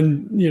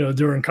behind,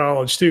 during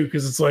college too,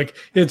 because it's like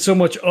it had so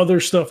much other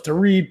stuff to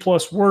read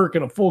plus work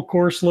and a full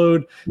course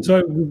load. So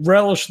I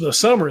relished the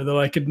summer that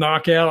I could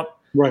knock out,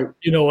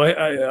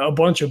 a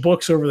bunch of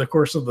books over the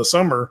course of the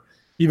summer.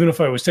 Even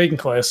if I was taking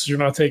classes, you're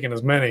not taking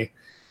as many.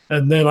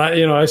 And then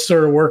I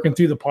started working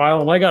through the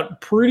pile, and I got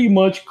pretty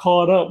much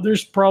caught up.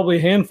 There's probably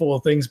a handful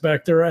of things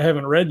back there I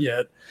haven't read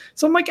yet.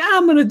 So I'm like,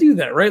 I'm going to do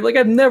that, right? Like,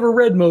 I've never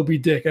read Moby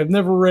Dick. I've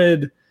never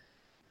read,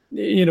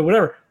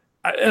 whatever.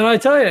 And I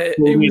tell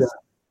you,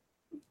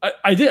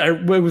 I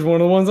did. It was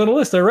one of the ones on the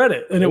list. I read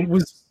it, and it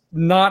was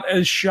not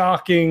as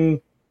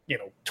shocking,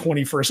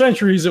 21st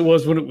century as it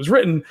was when it was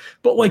written.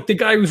 But like, the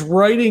guy was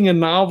writing a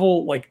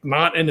novel, like,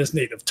 not in his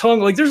native tongue.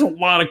 Like, there's a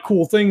lot of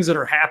cool things that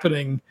are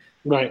happening,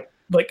 right?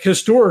 Like,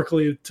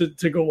 historically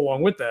to go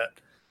along with that.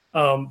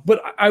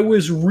 But I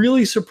was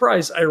really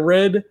surprised. I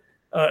read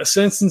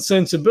Sense and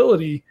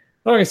Sensibility.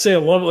 I'm not gonna say I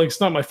love it. Like, it's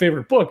not my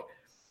favorite book,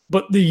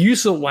 but the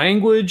use of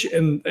language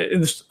and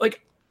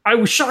like, I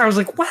was shocked. I was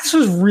like, wow, this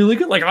is really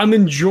good. Like, I'm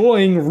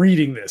enjoying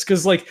reading this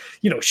because, like,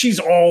 she's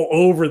all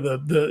over the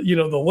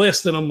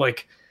list, and I'm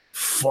like,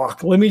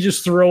 fuck, let me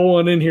just throw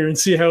one in here and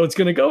see how it's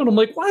gonna go. And I'm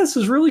like, wow, this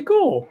is really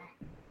cool.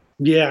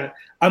 Yeah,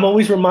 I'm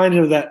always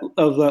reminded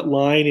of that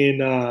line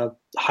in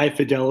High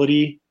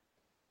Fidelity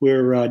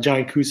where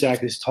John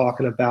Cusack is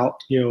talking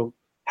about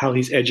how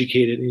he's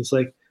educated, and he's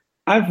like,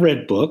 I've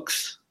read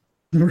books.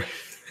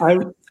 I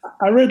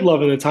read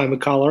Love in a Time of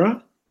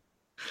Cholera.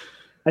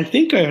 I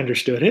think I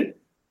understood it.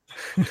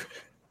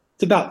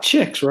 It's about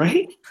chicks,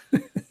 right?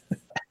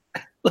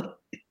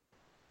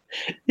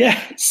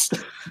 Yes.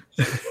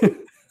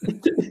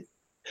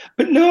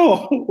 But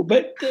no,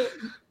 but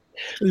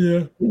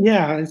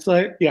yeah, it's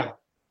like, yeah.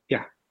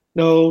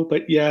 No,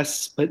 but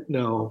yes, but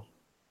no.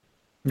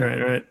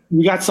 Right.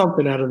 You got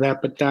something out of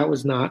that, but that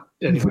was not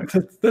anyway.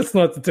 That's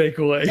not the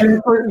takeaway.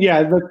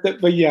 Yeah,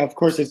 but yeah, of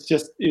course, it's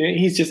just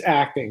he's just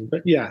acting.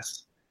 But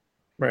yes,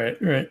 right.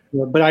 Yeah,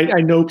 but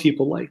I know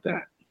people like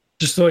that.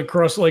 Just like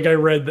cross, like I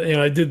read,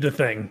 I did the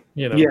thing.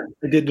 Yeah,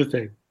 I did the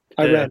thing.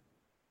 I read.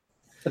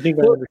 I think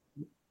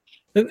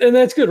and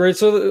that's good, right?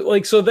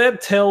 So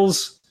that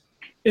tells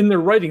in their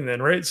writing,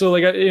 then, right? So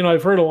like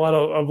I've heard a lot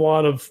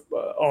of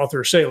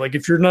authors say, like,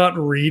 if you're not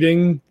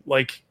reading,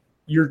 like,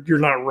 you're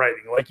not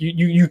writing. Like,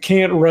 you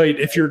can't write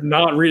if you're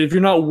not reading, if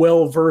you're not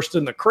well versed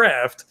in the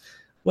craft.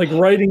 Like,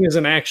 writing is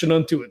an action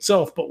unto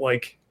itself, but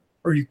like,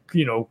 are you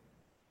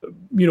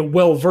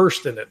well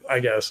versed in it,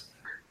 I guess.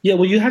 Yeah,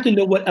 well, you have to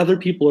know what other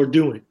people are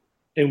doing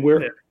and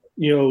where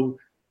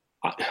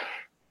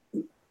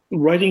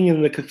writing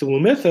in the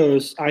Cthulhu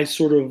Mythos, I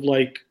sort of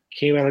like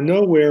came out of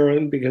nowhere,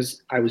 and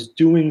because I was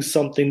doing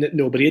something that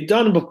nobody had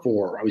done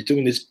before. I was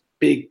doing this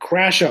big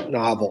crash up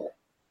novel,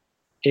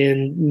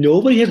 and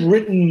nobody had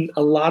written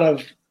a lot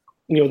of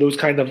those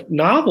kind of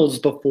novels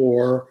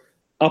before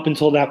up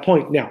until that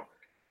point. Now,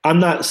 I'm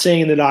not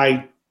saying that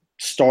I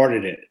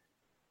started it,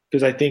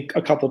 because I think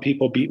a couple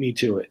people beat me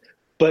to it,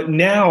 but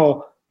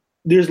now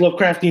there's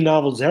Lovecraftian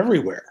novels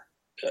everywhere.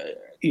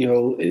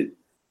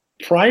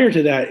 Prior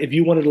to that, if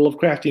you wanted a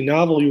Lovecraftian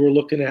novel, you were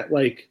looking at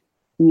like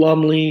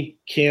Lumley,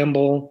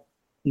 Campbell,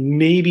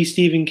 maybe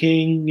Stephen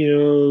King,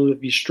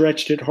 if you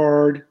stretched it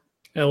hard.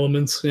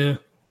 Elements, yeah.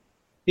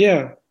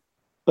 Yeah.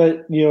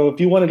 But, if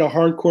you wanted a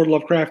hardcore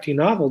Lovecraftian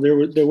novel,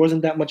 there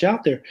wasn't that much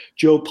out there.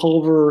 Joe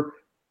Pulver,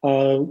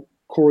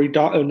 Cory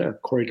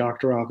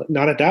Doctorow,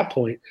 not at that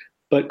point,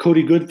 but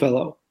Cody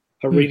Goodfellow,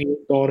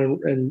 Radiant Dawn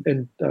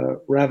and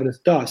Ravenous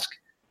Dusk.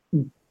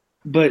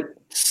 But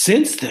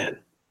since then,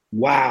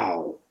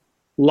 wow,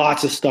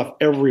 lots of stuff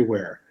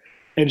everywhere.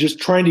 And just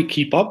trying to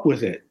keep up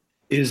with it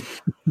is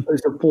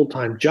a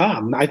full-time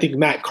job. I think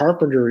Matt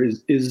Carpenter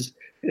has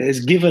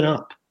given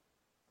up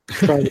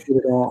trying to do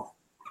it all.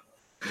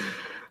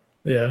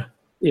 Yeah.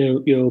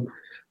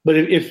 But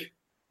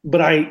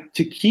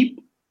to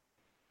keep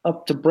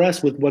up to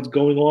breast with what's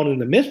going on in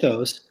the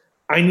mythos,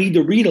 I need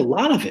to read a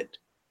lot of it.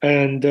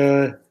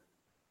 And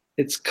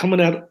it's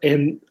coming out,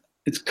 and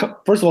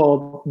first of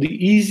all, the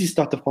easy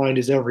stuff to find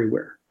is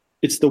everywhere.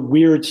 It's the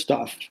weird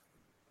stuff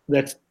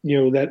that's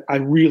that I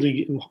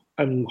really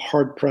am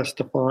hard pressed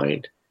to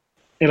find,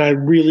 and I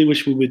really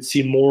wish we would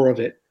see more of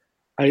it.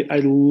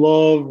 I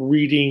love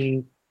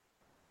reading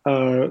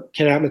Ken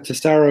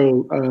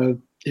Amatsushiro,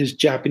 his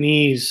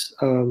Japanese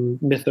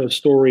mythos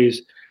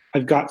stories.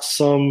 I've got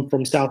some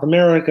from South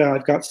America.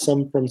 I've got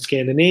some from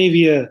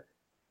Scandinavia.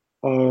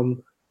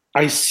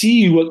 I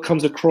see what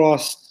comes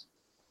across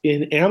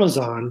in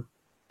Amazon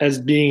as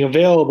being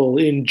available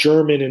in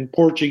German and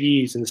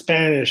Portuguese and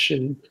Spanish,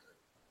 and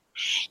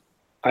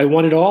I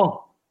want it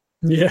all.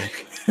 Yeah.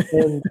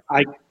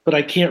 But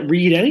I can't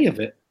read any of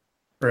it.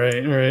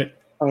 Right.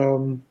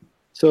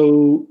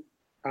 So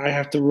I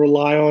have to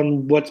rely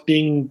on what's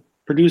being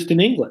produced in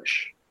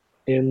English,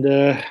 and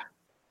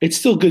it's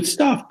still good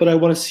stuff. But I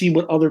want to see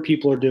what other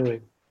people are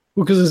doing.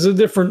 Well, because it's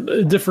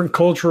a different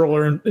cultural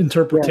or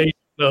interpretation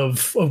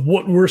of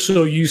what we're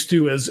so used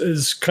to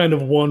as kind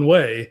of one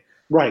way.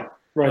 Right.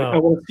 I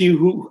want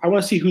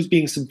to see who's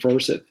being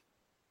subversive.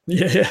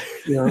 Yeah.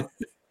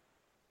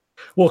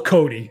 Well,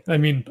 Cody, I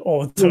mean,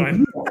 all the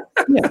time.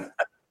 Yeah.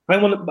 I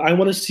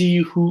want to see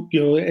who,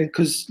 and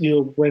because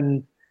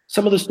when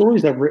some of the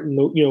stories I've written,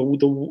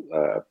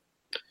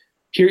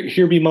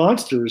 Here Be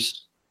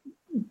Monsters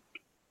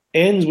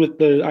ends with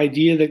the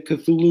idea that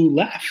Cthulhu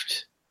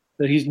left,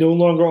 that he's no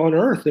longer on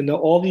Earth, and that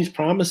all these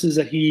promises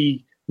that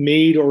he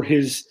made or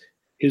his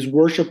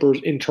worshipers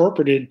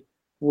interpreted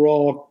were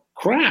all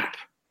crap.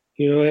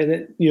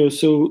 And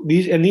so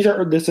this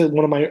is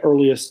one of my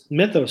earliest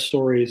mythos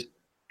stories,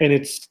 and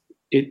it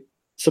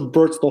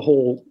subverts the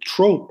whole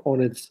trope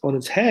on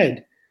its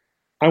head.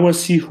 I want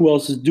to see who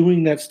else is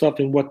doing that stuff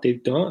and what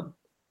they've done,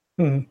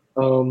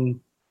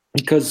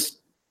 because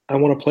I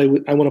want to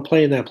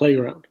play in that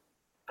playground.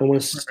 I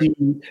want to see,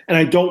 and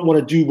I don't want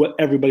to do what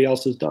everybody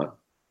else has done.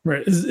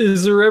 Right.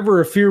 Is there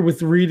ever a fear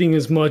with reading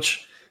as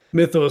much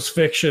mythos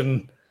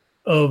fiction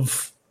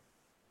of,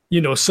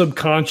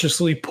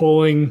 subconsciously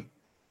pulling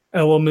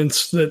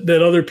elements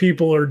that other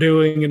people are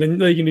doing, and then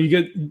you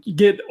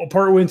get a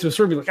part way into a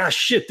story, like, ah,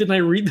 shit, didn't I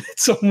read that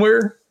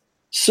somewhere?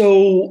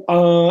 So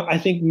I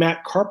think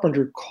Matt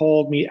Carpenter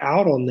called me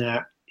out on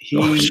that.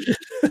 He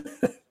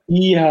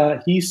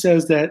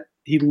says that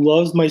he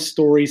loves my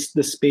stories,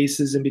 the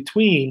spaces in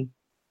between,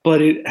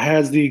 but it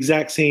has the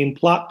exact same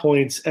plot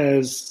points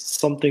as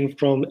something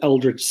from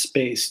Eldritch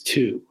Space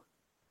 2.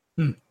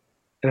 And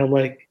I'm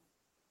like,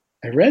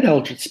 I read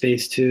Eldritch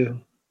Space 2.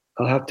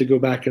 I'll have to go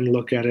back and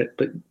look at it,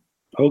 but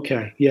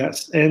okay,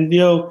 yes. And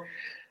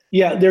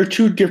they're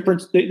two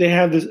different. They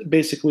have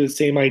basically the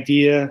same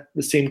idea,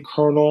 the same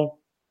kernel,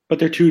 but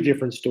they're two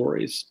different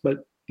stories.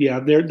 But yeah,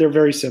 they're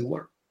very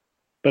similar.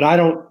 But I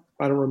don't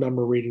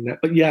remember reading that.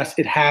 But yes,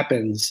 it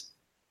happens.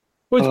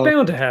 Well, it's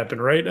bound to happen,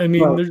 right? I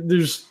mean,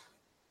 there's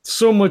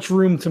so much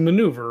room to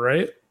maneuver,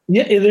 right?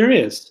 Yeah, there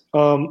is.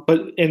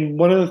 But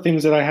one of the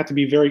things that I have to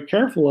be very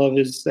careful of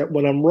is that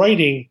when I'm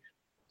writing,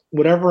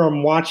 whatever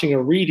I'm watching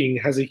or reading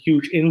has a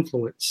huge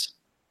influence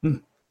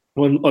on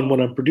what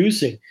I'm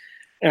producing.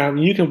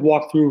 You can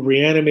walk through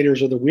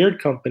Reanimators or The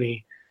Weird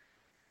Company,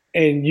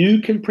 and you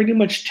can pretty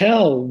much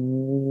tell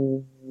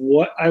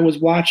what I was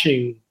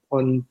watching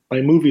on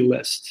my movie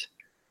list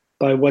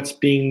by what's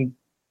being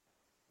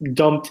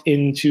dumped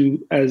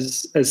into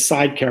as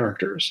side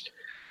characters.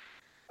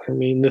 I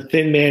mean, the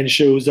Thin Man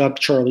shows up,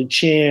 Charlie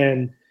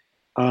Chan,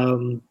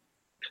 the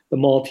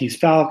Maltese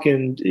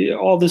Falcon,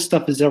 all this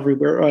stuff is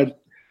everywhere.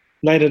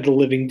 Night of the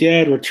Living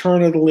Dead,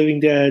 Return of the Living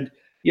Dead.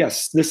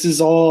 Yes, this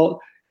is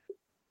all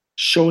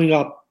showing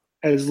up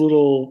as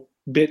little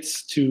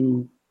bits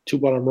to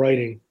what I'm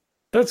writing.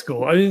 That's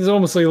cool. I mean, it's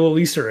almost like little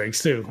Easter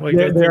eggs too. Like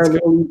there are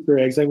little Easter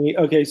eggs. I mean,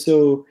 okay,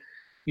 so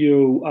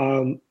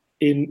in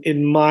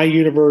my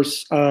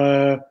universe,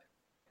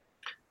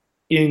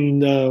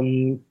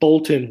 in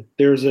Bolton,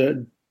 there's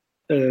a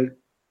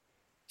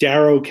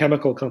Darrow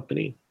Chemical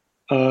Company.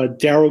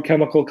 Darrow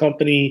Chemical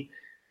Company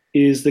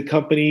is the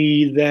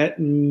company that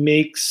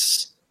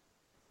makes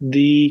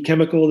the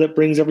chemical that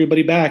brings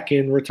everybody back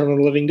in Return of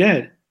the Living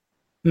Dead.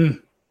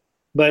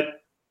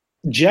 But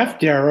Jeff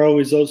Darrow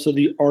is also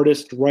the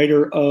artist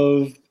writer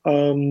of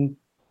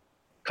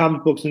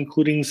comic books,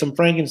 including some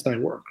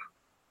Frankenstein work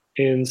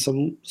and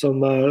some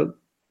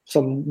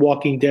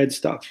Walking Dead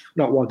stuff.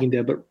 Not Walking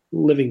Dead, but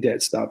Living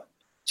Dead stuff.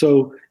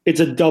 So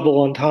it's a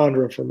double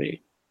entendre for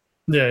me.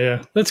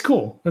 Yeah. That's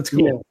cool.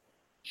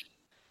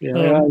 Yeah,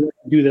 I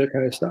do that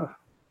kind of stuff.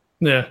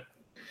 Yeah.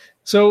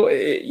 So,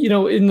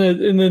 in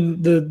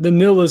the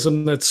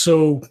nihilism that's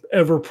so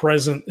ever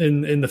present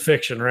in the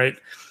fiction, right?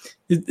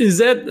 Does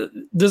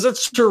that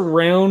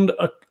surround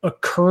a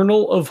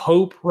kernel of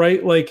hope,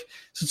 right? Like,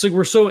 so it's like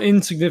we're so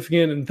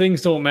insignificant and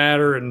things don't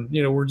matter, and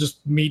we're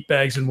just meat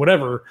bags and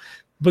whatever.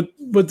 But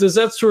does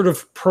that sort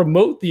of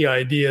promote the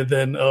idea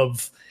then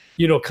of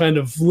kind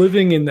of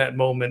living in that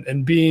moment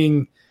and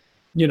being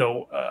a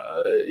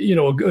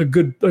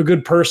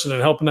good person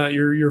and helping out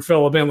your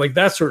fellow man, like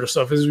that sort of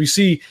stuff? As we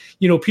see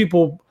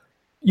people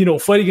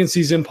fight against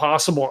these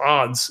impossible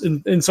odds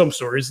in some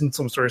stories,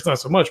 not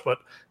so much, but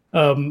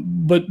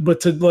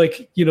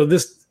to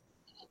this,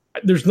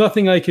 there's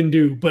nothing I can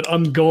do, but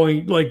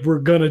we're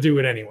gonna do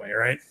it anyway,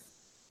 right?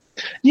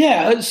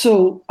 Yeah.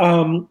 So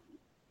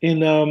in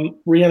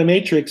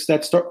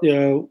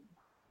Reanimatrix,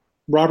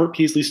 Robert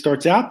Peasley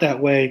starts out that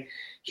way.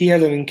 He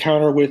has an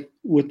encounter with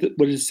what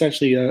is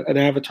essentially an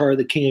avatar,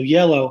 the King of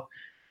Yellow,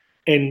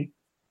 and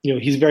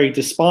he's very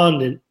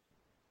despondent,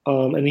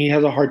 and he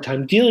has a hard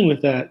time dealing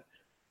with that.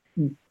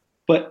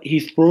 But he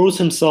throws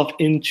himself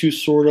into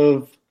sort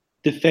of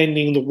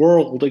defending the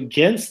world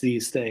against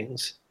these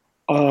things,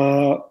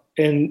 and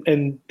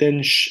then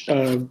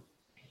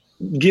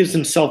gives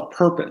himself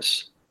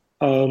purpose.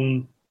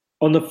 On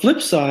the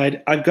flip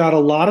side, I've got a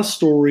lot of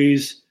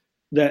stories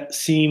that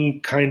seem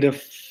kind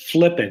of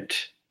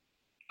flippant.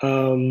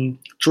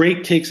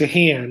 Drake Takes a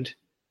Hand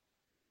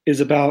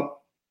is about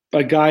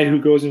a guy who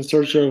goes in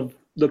search of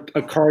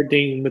a card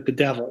game with the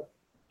devil,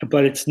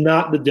 but it's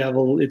not the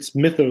devil, it's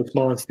mythos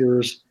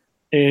monsters,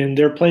 and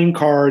they're playing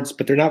cards,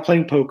 but they're not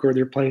playing poker,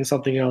 they're playing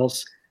something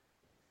else,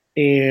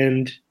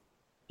 and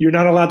you're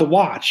not allowed to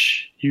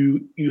watch.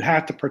 You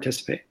have to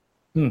participate.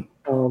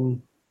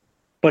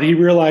 But he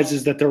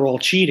realizes that they're all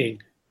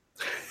cheating,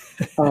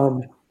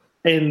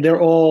 and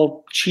they're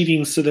all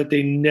cheating so that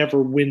they never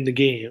win the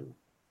game.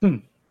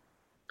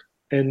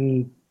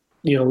 And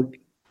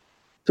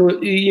So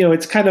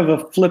it's kind of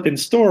a flippant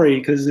story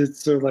because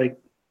it's sort of like,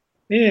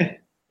 it's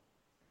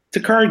a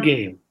card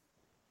game,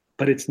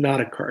 but it's not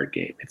a card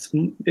game.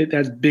 It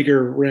has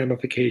bigger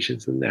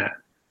ramifications than that.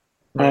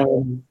 Right.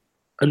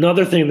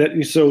 Another thing that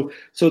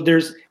so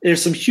there's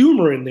some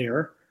humor in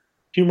there.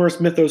 Humorous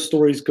mythos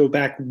stories go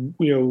back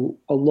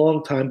a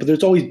long time, but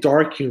there's always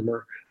dark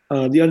humor.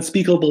 The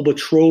Unspeakable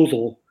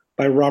Betrothal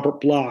by Robert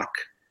Bloch,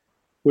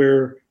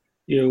 where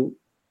we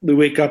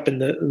wake up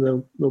and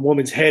the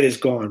woman's head is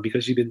gone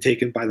because she's been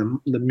taken by the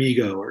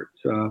Mi-Go or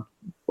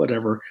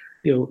whatever.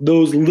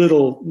 Those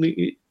little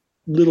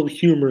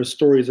humorous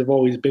stories have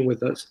always been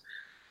with us.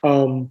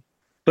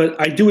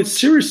 But I do it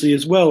seriously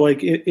as well.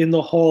 Like in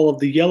the Hall of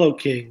the Yellow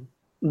King,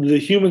 the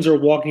humans are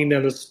walking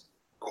down this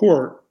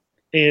court,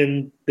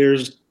 and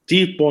there's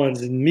Deep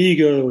Ones and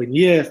Mi-Go and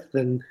Yith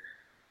and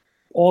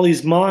all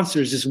these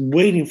monsters just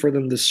waiting for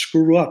them to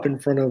screw up in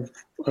front of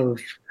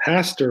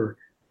Hastur.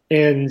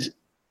 And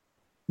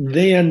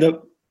they end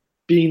up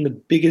being the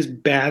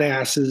biggest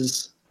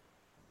badasses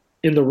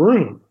in the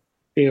room,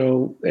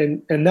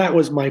 and that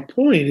was my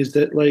point, is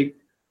that like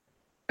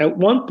at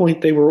one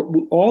point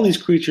all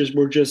these creatures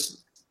were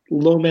just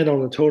low men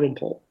on the totem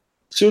pole.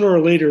 Sooner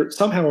or later,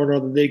 somehow or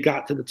another, they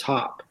got to the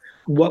top.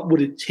 What would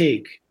it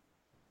take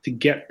to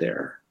get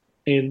there?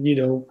 And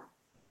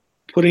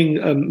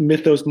putting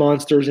mythos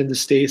monsters into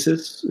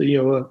stasis,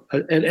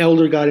 an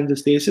elder god into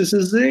stasis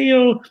is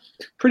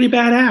pretty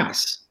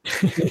badass.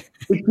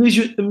 It gives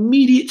you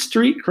immediate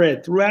street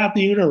cred throughout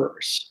the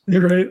universe.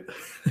 You're right.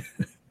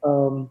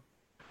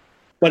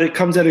 But it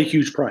comes at a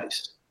huge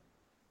price.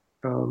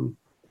 And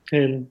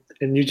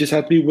you just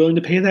have to be willing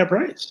to pay that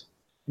price.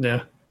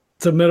 Yeah.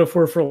 It's a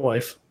metaphor for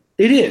life.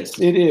 It is.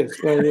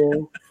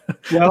 Well,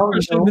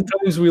 especially the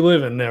times we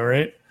live in now,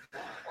 right?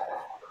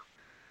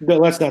 But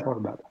let's not talk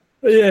about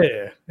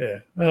that.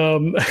 Yeah.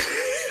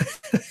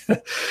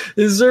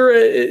 Is there?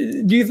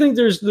 Do you think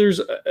there's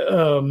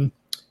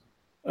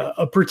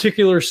a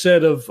particular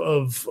set of I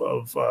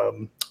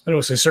don't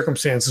want to say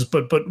circumstances,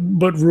 but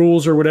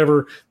rules or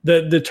whatever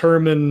that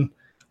determine?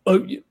 I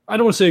don't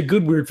want to say a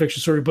good weird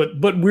fiction story,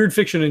 but weird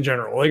fiction in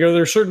general. Like, are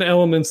there certain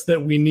elements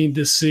that we need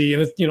to see?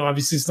 And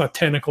obviously, it's not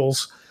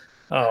tentacles.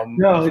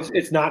 No,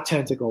 it's not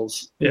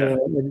tentacles. Yeah.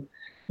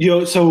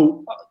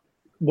 So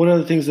one of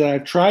the things that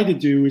I've tried to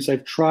do is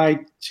I've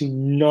tried to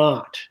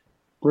not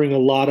bring a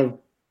lot of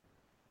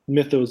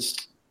mythos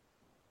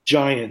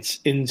giants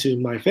into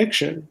my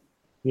fiction.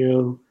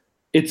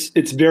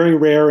 It's very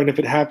rare, and if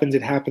it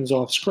happens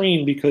off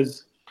screen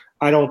because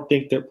I don't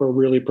think that we're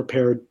really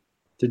prepared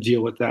to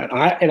deal with that.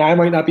 I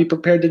might not be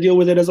prepared to deal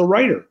with it as a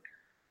writer.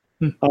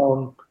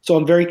 So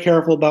I'm very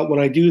careful about when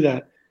I do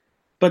that.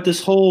 But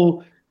this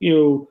whole,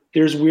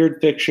 there's weird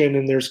fiction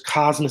and there's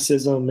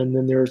cosmicism and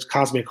then there's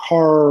cosmic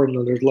horror and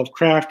then there's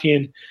Lovecraftian.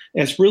 And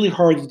it's really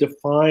hard to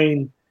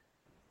define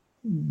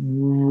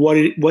what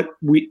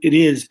it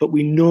is, but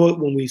we know it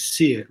when we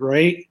see it,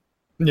 right?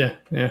 Yeah.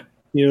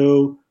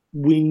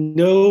 We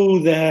know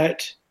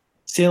that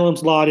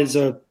Salem's Lot is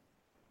a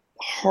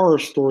horror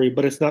story,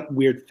 but it's not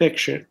weird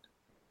fiction.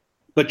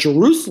 But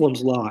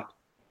Jerusalem's Lot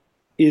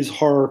is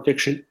horror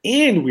fiction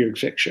and weird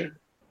fiction.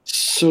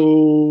 So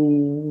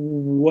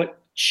what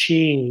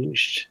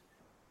changed?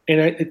 And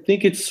I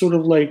think it's sort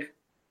of like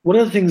one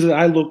of the things that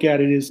I look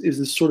at it is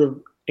this sort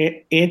of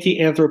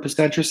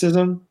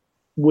anti-anthropocentrism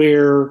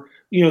where,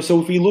 so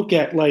if we look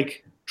at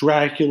like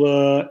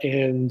Dracula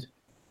and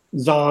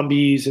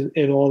zombies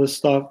and all this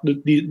stuff,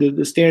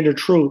 the standard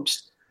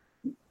tropes,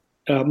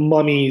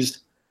 mummies,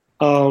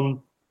 they're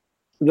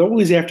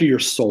always after your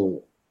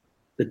soul.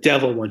 The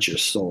devil wants your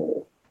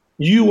soul.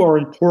 You are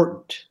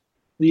important.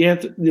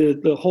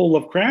 The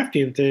whole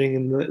Lovecraftian thing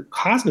and the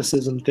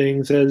cosmicism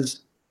thing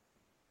says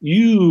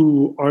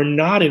you are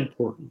not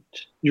important.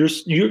 Your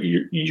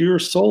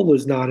soul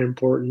is not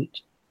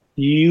important.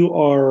 You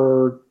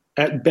are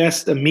at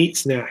best a meat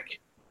snack.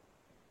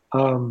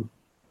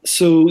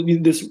 So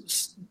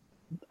this,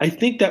 I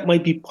think that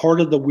might be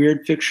part of the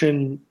weird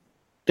fiction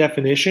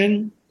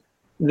definition,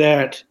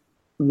 that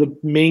the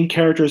main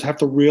characters have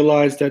to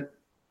realize that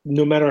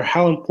no matter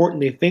how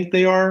important they think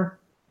they are,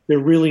 they're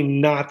really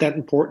not that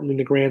important in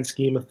the grand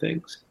scheme of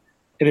things.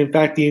 And in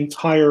fact, the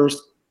entire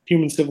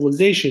human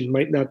civilization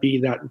might not be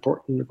that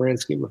important in the grand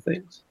scheme of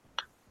things.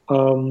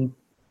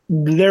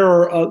 There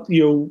are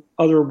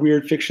other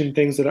weird fiction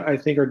things that I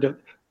think are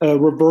a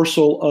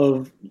reversal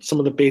of some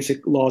of the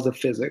basic laws of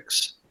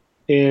physics.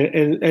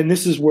 And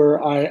this is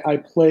where I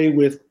play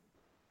with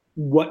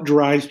what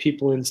drives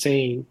people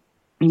insane.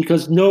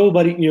 Because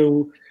nobody,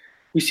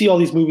 we see all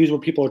these movies where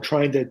people are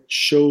trying to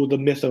show the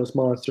mythos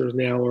monsters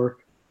now, or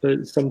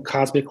some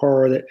cosmic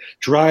horror that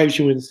drives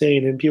you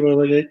insane, and people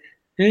are like,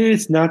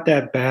 it's not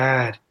that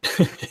bad.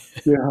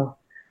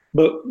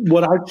 But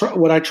what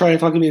I try to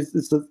talk to me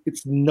is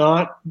it's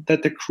not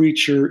that the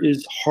creature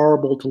is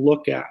horrible to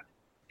look at.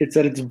 It's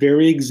that its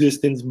very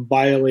existence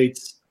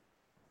violates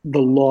the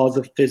laws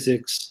of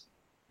physics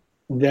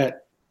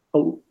that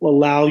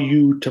allow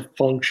you to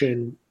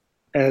function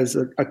as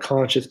a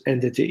conscious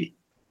entity.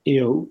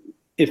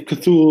 if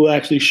Cthulhu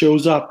actually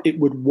shows up, it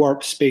would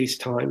warp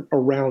space-time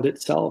around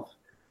itself.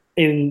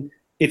 And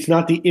it's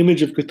not the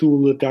image of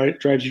Cthulhu that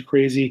drives you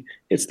crazy.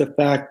 It's the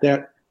fact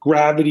that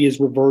gravity is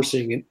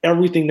reversing and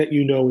everything that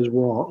you know is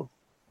wrong.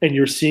 And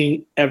you're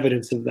seeing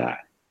evidence of that.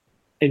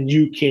 And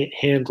you can't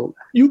handle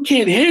that. You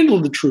can't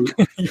handle the truth.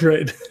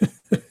 Right.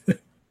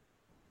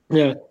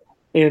 Yeah.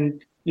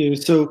 And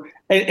so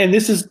and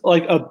this is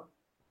like a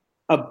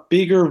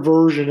bigger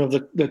version of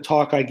the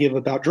talk I give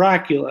about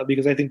Dracula,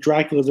 because I think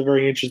Dracula is a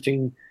very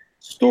interesting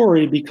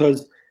story,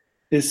 because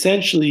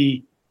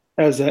essentially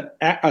as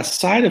a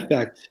side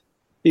effect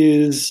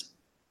is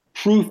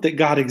proof that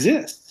God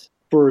exists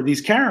for these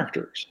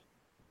characters.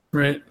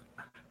 Right.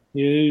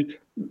 The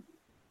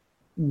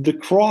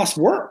cross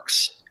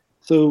works.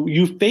 So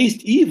you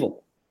faced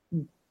evil,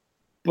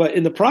 but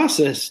in the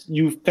process,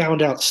 you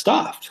found out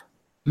stuff.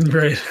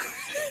 Right.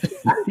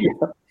 Yeah.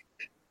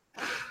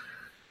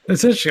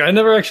 That's interesting. I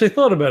never actually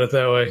thought about it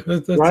that way.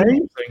 That's right?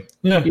 Interesting.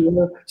 Yeah.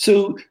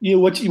 So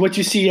what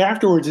you see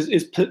afterwards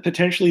is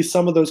potentially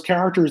some of those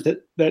characters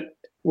that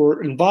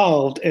were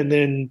involved and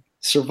then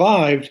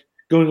survived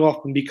going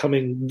off and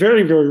becoming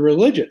very, very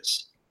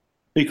religious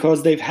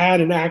because they've had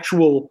an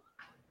actual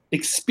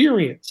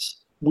experience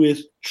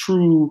with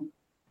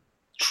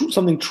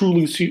something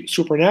truly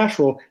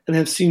supernatural and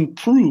have seen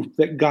proof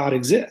that God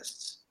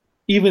exists,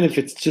 even if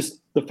it's just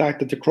the fact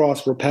that the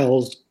cross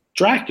repels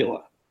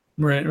Dracula.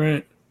 Right,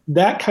 right.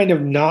 That kind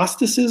of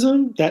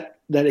Gnosticism, that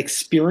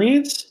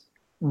experience,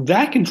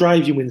 that can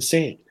drive you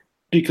insane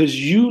because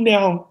you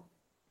don't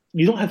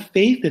have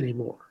faith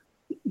anymore.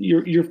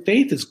 Your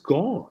faith is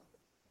gone.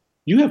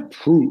 You have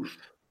proof.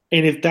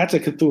 And if that's a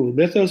Cthulhu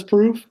Mythos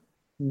proof,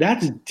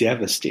 that's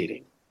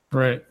devastating.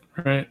 Right,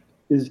 right.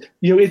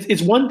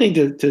 It's one thing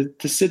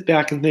to sit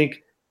back and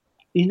think,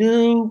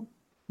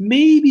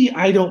 maybe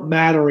I don't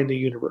matter in the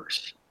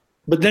universe.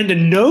 But then to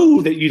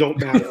know that you don't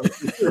matter in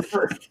the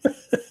universe,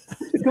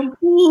 it's a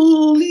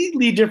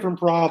completely different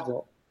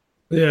problem.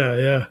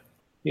 Yeah,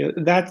 yeah.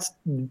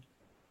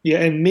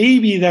 And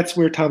maybe that's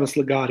where Thomas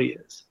Ligotti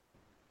is.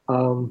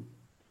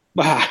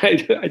 But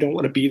I don't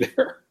want to be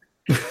there.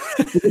 I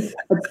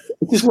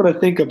just want to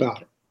think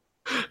about it.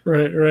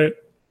 Right, right.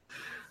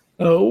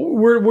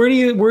 Where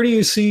do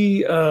you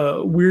see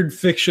weird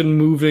fiction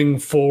moving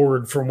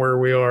forward from where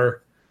we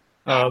are?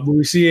 Will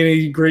we see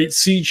any great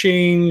sea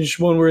change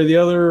one way or the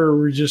other, or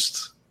we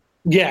just?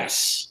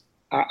 Yes,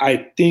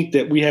 I think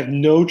that we have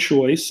no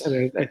choice,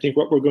 and I think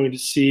what we're going to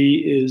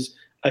see is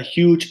a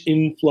huge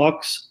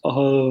influx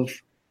of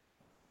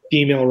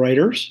female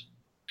writers,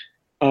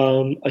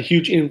 a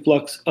huge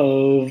influx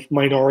of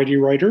minority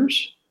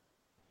writers,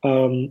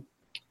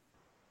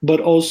 but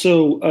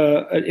also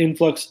an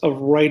influx of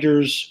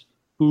writers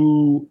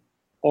who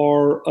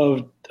are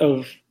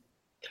of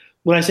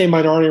when I say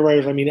minority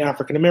writers, I mean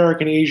African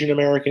American, Asian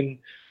American,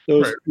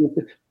 those.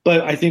 Right.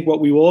 But I think what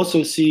we will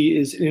also see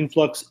is an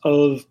influx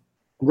of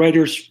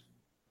writers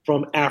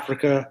from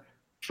Africa,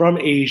 from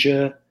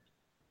Asia,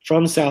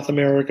 from South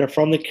America,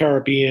 from the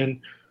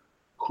Caribbean,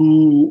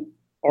 who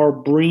are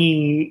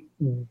bringing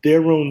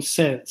their own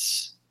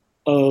sense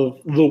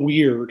of the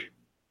weird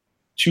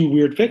to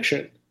weird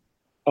fiction.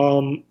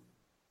 And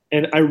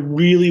I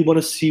really want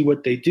to see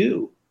what they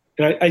do.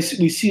 And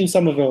we've seen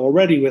some of it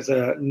already with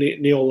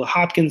Neola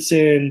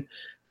Hopkinson,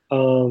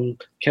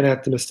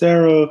 Kenneth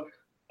Massaro,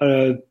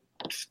 Chiji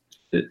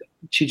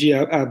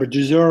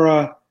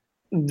Abaduzora.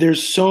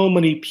 There's so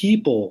many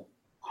people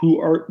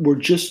we're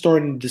just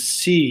starting to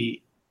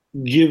see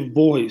give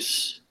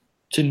voice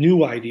to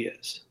new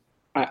ideas.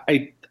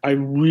 I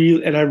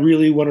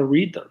really want to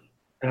read them.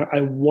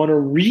 I want to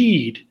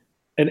read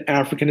not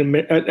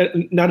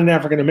an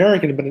African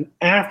American, but an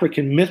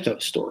African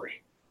mythos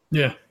story.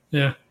 Yeah,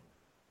 yeah.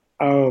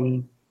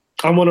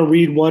 I want to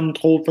read one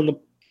told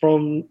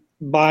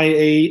by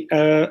a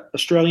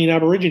Australian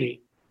Aborigine.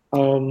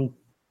 The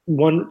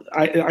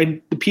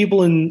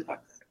people in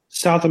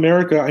South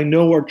America I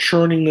know are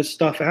churning this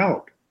stuff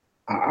out.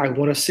 I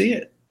want to see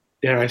it.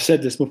 And I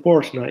said this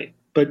before tonight,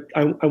 but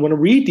I want to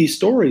read these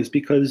stories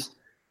because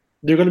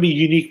they're going to be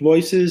unique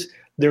voices.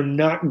 They're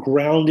not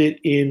grounded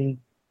in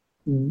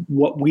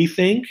what we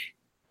think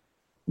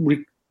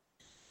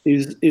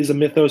is a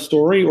mythos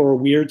story or a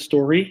weird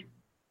story.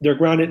 They're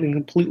grounded in a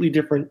completely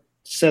different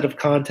set of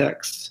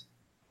contexts.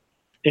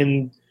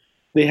 And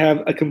they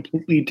have a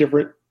completely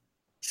different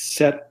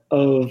set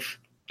of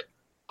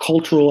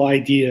cultural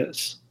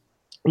ideas.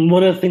 And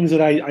one of the things that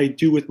I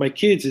do with my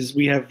kids is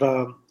we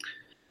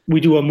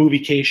do a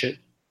moviecation,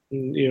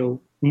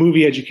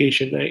 movie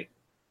education night.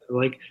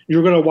 Like,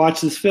 you're going to watch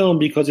this film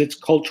because it's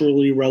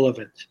culturally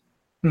relevant.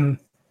 Mm.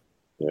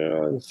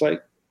 It's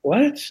like,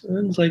 what?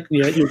 And it's like,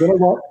 yeah, you're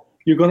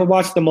going to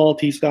watch The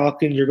Maltese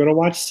Falcon. You're going to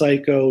watch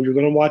Psycho. You're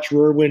going to watch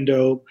Rear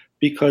Window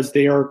because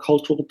they are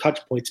cultural touch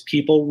points.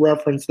 People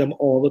reference them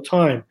all the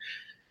time,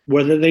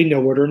 whether they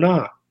know it or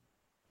not.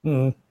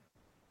 Mm.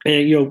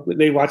 And,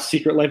 they watched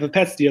Secret Life of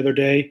Pets the other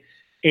day,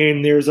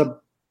 and there's a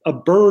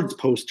Birds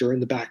poster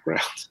in the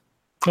background.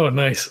 Oh,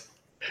 nice.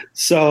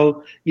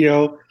 So,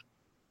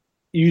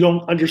 you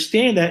don't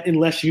understand that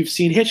unless you've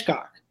seen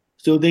Hitchcock.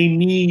 So they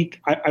need,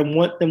 I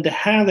want them to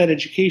have that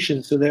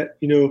education so that,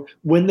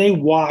 when they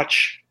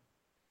watch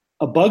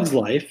A Bug's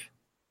Life,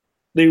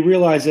 they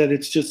realize that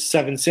it's just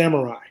Seven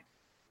Samurai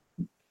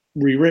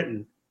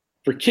rewritten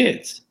for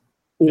kids,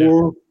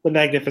 or The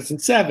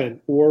Magnificent Seven,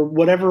 or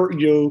whatever,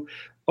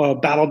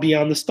 Battle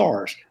Beyond the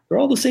Stars. They're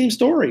all the same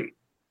story.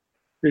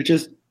 They're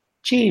just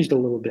changed a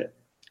little bit.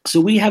 So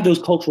we have those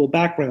cultural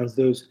backgrounds,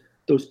 those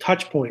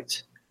touch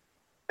points.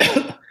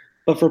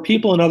 But for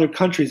people in other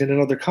countries and in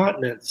other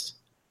continents,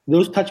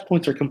 those touch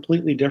points are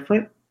completely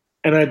different.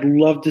 And I'd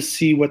love to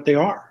see what they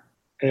are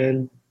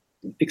and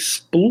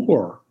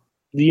explore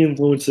the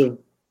influence of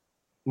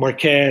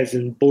Marquez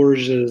and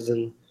Borges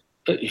and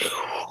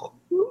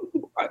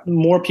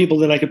more people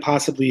than I could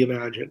possibly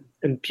imagine,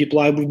 and people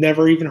I would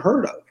never even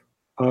heard of.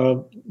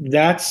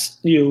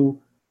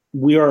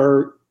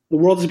 The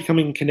world is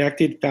becoming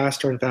connected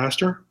faster and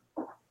faster,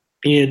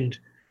 and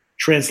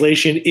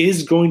translation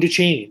is going to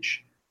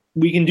change.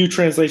 We can do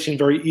translation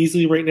very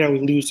easily right now. We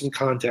lose some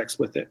context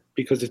with it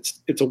because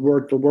it's a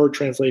word for word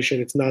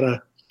translation. It's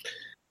not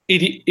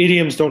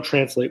idioms don't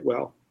translate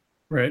well.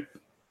 Right.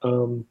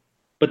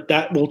 But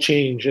that will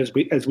change as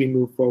we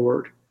move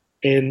forward,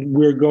 and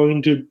we're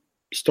going to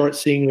start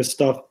seeing this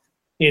stuff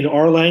in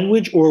our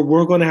language, or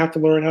we're going to have to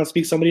learn how to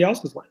speak somebody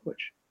else's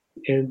language.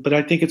 But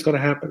I think it's going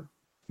to happen.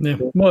 Yeah.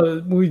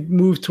 Well, we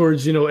move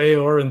towards,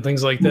 AR and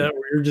things like that,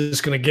 where you're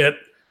just going to get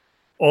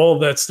all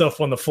of that stuff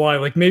on the fly.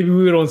 Like maybe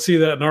we don't see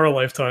that in our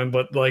lifetime,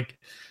 but like,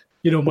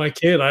 my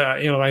kid,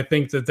 I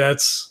think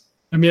that's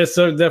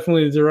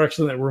definitely the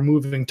direction that we're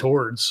moving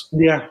towards.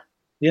 Yeah.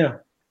 Yeah.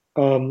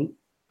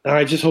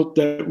 I just hope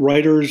that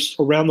writers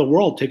around the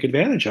world take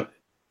advantage of it,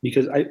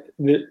 because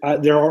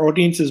there are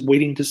audiences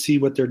waiting to see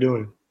what they're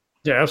doing.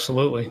 Yeah,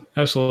 absolutely.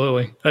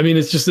 Absolutely. I mean,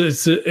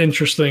 it's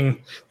interesting.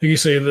 Like you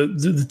say,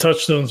 the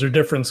touchstones are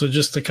different. So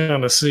just to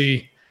kind of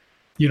see,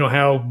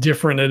 how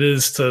different it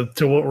is to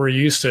what we're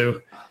used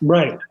to.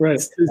 Right.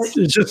 It's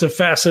just a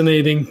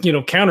fascinating,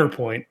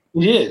 counterpoint.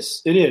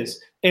 It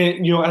is.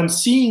 And, I'm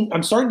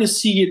starting to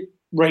see it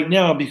right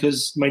now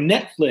because my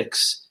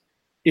Netflix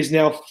is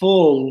now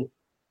full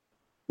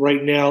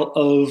right now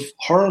of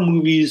horror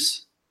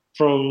movies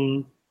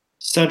from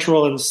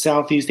Central and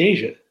Southeast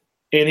Asia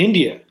and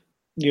India.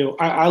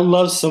 I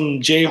love some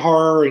J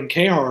horror and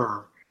K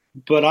horror,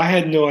 but I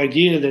had no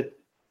idea that,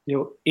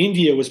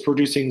 India was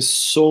producing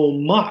so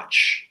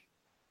much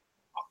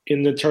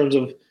in the terms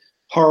of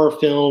horror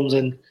films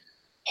and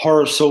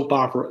horror soap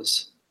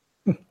operas.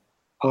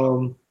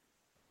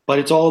 But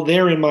it's all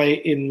there in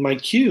my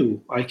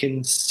queue. I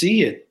can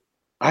see it.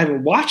 I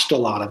haven't watched a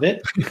lot of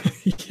it,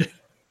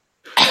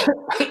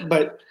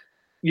 but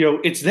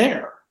it's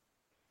there,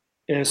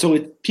 and so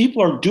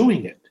people are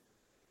doing it.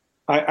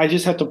 I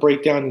just have to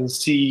break down and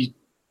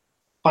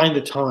find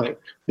the time.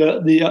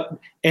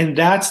 And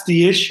that's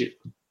the issue.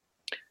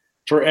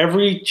 For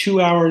every 2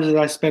 hours that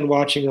I spend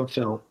watching a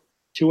film,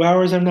 2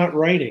 hours I'm not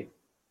writing.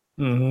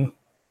 Mm-hmm.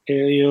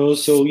 And,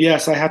 so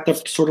yes, I have to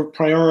sort of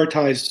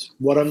prioritize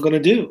what I'm going to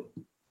do.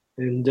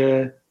 And,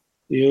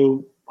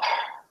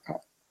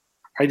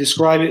 I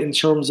describe it in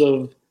terms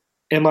of,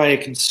 am I a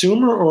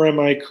consumer or am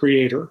I a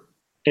creator?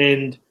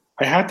 And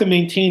I have to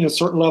maintain a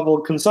certain level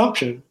of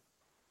consumption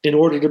in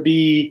order to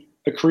be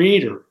a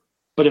creator.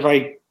 But if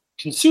I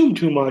consume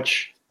too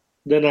much,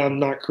 then I'm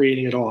not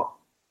creating at all.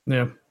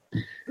 Yeah.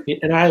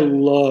 And I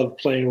love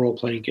playing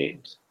role-playing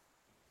games.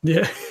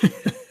 Yeah.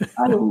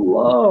 I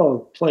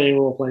love playing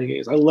role-playing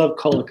games. I love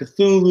Call of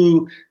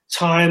Cthulhu,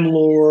 Time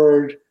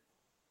Lord,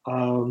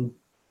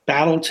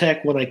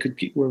 BattleTech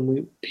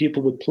when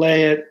people would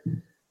play it,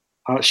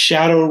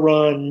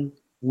 Shadowrun,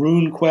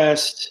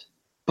 RuneQuest.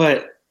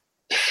 But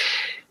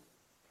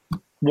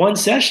one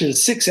session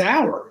is 6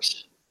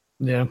 hours.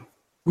 Yeah.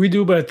 We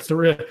do about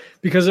 3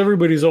 because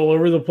everybody's all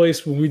over the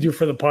place. When we do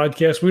for the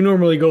podcast, we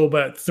normally go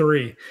about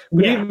 3.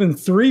 But even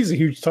 3 is a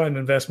huge time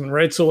investment,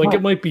 right? So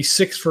it might be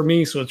 6 for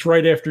me. So it's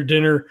right after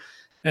dinner.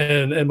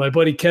 And my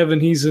buddy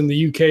Kevin, he's in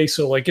the UK.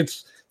 So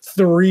it's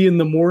 3 in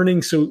the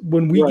morning. So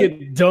when we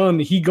get done,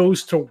 he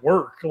goes to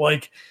work.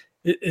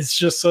 It's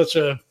just such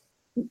a,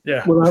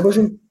 yeah. When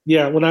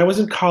I was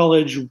in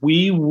college,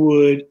 we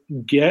would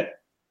get,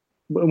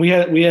 it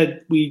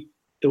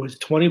was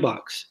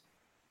 $20.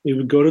 We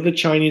would go to the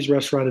Chinese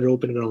restaurant and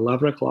open at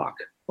 11 o'clock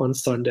on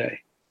Sunday.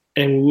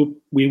 And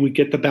we would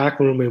get the back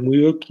room and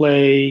we would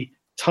play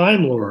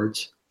Time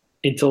Lords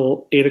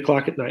until 8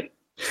 o'clock at night.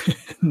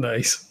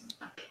 Nice.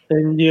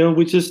 And,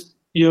 we just,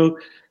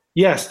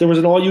 yes, there was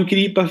an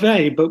all-you-could-eat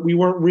buffet, but we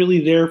weren't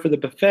really there for the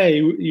buffet.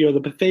 The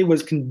buffet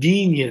was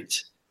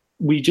convenient.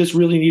 We just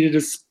really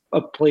needed a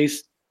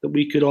place that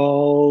we could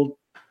all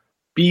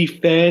be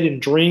fed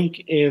and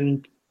drink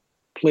and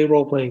play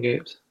role-playing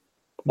games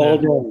all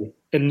day.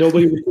 And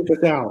nobody would kick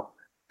us out.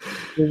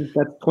 And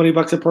that's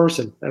 $20 a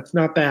person. That's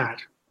not bad.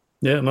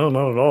 Yeah, no,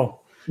 not at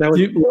all. That was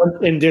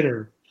lunch and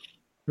dinner.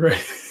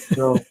 Right.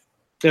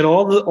 And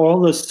all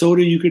the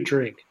soda you could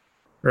drink.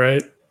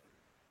 Right.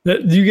 Do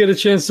you get a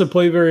chance to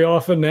play very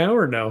often now,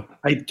 or no?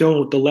 I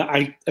don't.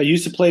 I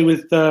used to play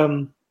with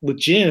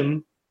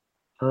Jim,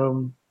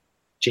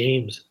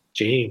 James,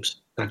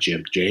 not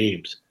Jim,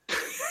 James.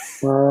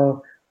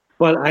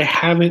 But I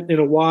haven't in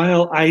a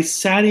while. I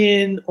sat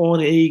in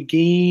on a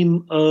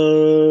game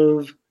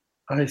of,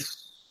 I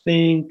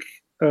think,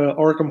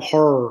 Arkham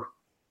Horror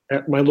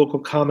at my local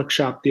comic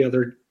shop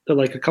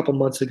like a couple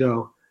months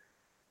ago.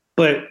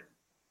 But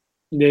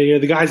the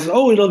guy says,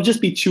 "Oh, it'll just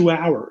be 2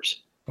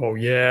 hours." Oh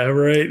yeah,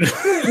 right.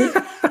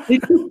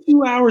 It took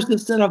 2 hours to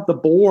set up the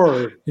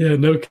board. Yeah,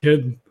 no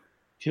kidding.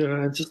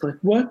 It's just like,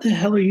 what the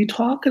hell are you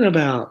talking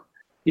about?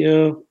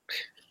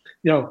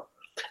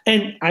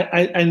 And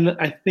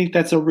I think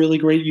that's a really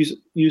great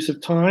use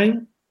of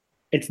time.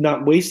 It's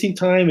not wasting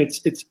time.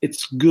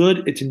 It's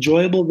good. It's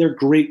enjoyable. They're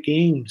great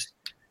games.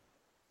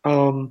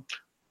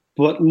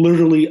 But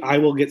literally, I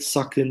will get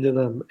sucked into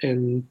them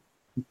and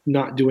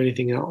not do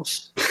anything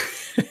else.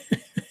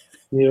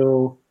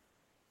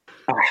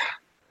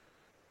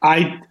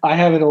 I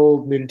have an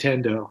old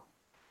Nintendo.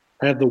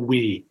 I have the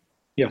Wii.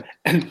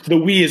 And the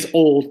Wii is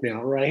old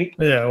now, right?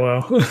 Yeah,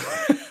 well.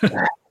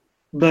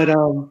 But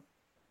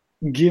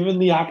given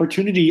the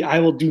opportunity, I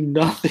will do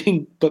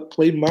nothing but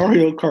play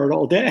Mario Kart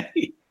all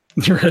day.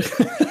 Right.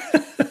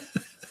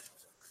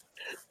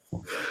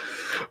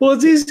 Well,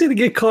 it's easy to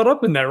get caught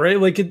up in that, right?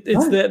 Like it's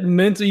right. That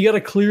mental. You got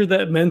to clear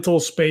that mental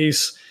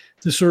space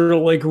to sort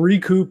of like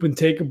recoup and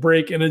take a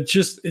break, and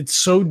it's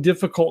so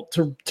difficult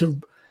to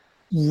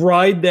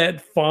ride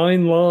that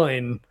fine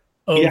line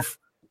of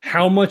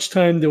how much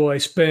time do I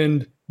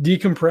spend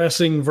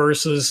decompressing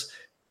versus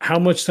how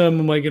much time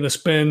am I going to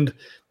spend,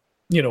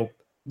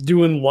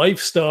 doing life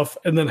stuff,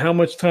 and then how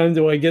much time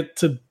do I get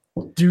to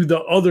do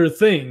the other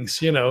things,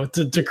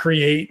 to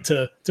create,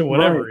 to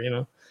whatever,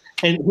 right.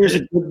 And here's a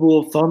good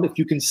rule of thumb: if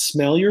you can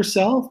smell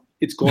yourself,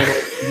 it's going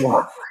to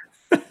work.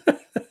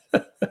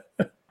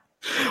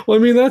 Well, I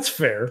mean, that's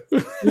fair.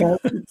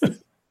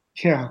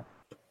 Yeah.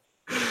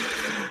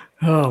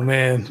 Oh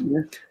man.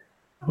 Yeah.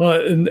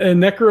 Well, and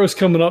Necro's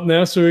coming up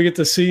now, so we get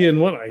to see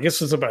in I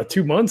guess it's about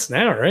 2 months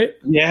now, right?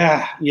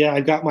 Yeah.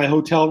 I got my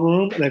hotel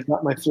room and I've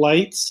got my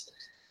flights,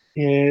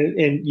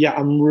 and yeah,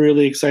 I'm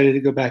really excited to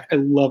go back. I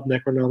love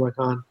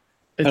Necronomicon.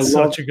 It's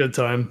such a good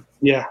time.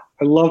 Yeah,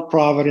 I love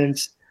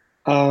Providence.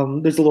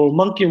 There's a little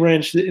monkey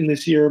wrench in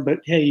this year, but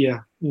hey,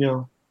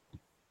 so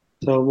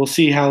we'll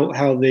see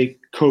how they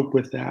cope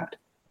with that.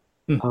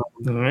 All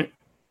right.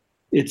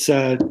 It's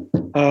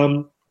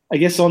I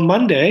guess on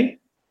Monday,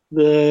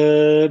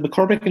 the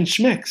McCormick and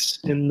Schmick's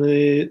in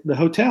the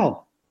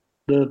hotel,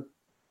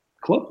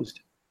 closed.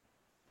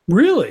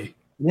 Really?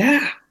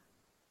 Yeah.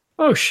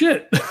 Oh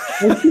shit.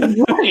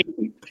 Right.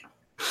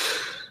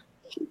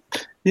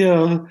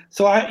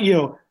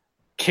 So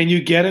can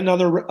you get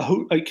another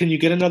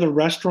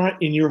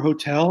restaurant in your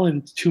hotel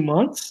in 2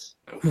 months?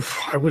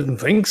 I wouldn't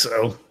think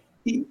so.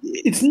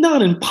 It's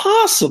not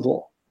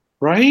impossible,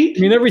 right? I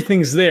mean,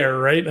 everything's there,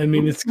 right? I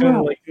mean, it's kind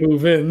of like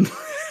move in.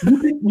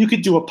 You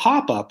could do a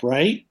pop-up,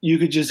 right? You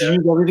could just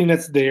use everything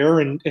that's there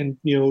and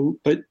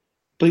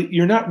but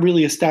you're not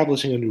really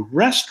establishing a new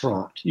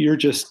restaurant. You're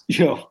just,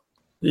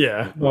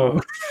 Yeah.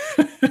 Well.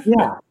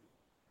 Yeah.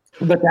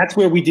 But that's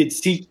where we did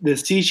the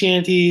sea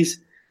shanties.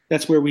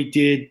 That's where we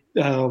did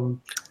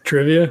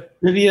trivia.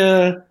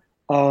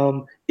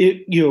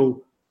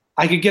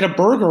 I could get a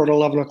burger at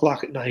 11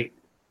 o'clock at night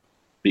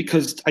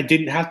because I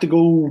didn't have to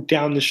go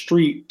down the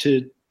street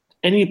to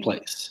any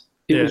place.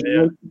 It was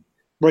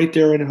right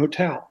there in a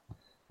hotel.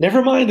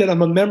 Never mind that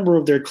I'm a member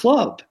of their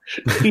club.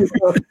 And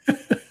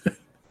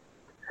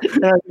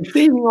I'm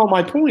saving all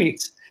my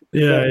points.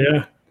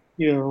 Yeah.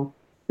 It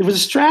was a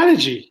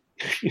strategy.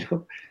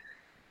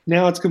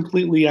 Now it's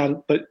completely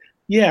out. But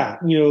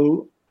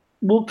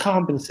we'll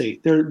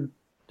compensate.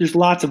 There's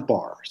lots of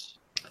bars.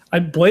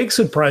 Blake's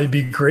would probably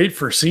be great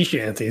for sea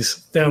shanties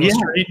down the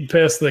street and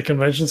past the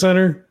convention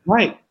center.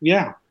 Right.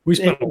 Yeah. We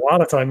spent a lot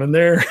of time in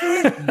there.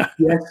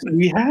 Yes,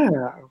 we have.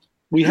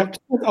 We have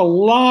spent a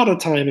lot of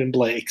time in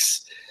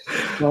Blake's,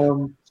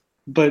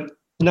 but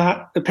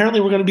not.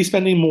 Apparently, we're going to be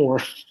spending more.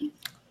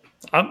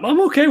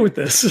 I'm okay with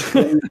this.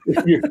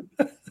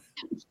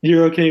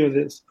 You're okay with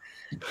this.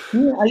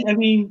 Yeah, I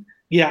mean,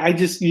 I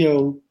just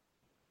I'm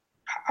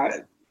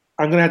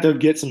going to have to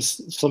get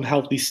some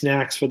healthy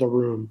snacks for the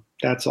room.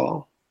 That's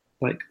all.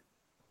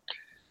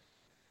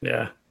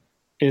 Yeah.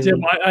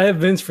 I have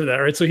Vince for that,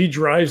 right? So he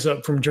drives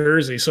up from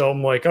Jersey. So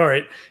I'm like, all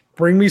right,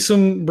 bring me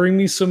some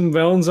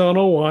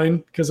Valenzano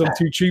wine because I'm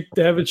too cheap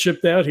to have it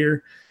shipped out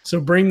here. So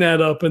bring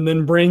that up, and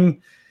then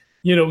bring,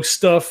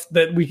 stuff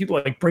that we could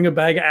bring a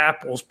bag of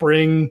apples,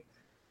 bring,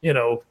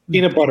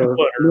 peanut butter,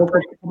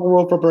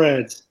 loaf of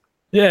breads.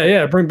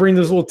 Yeah. Bring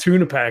those little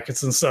tuna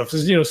packets and stuff,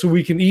 so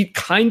we can eat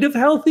kind of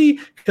healthy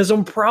because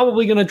I'm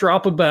probably going to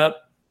drop about,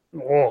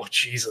 oh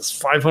Jesus,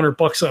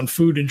 $500 on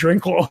food and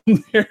drink while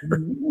I'm there.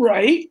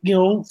 Right.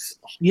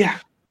 Yeah.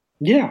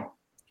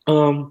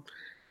 And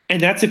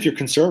that's if you're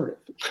conservative.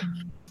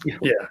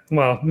 Yeah.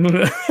 Well.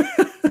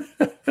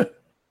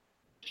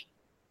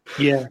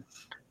 Yeah.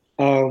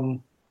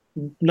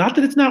 Not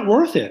that it's not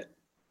worth it.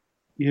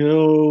 You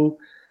know,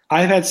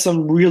 I've had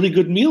some really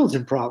good meals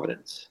in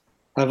Providence.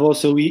 I've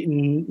also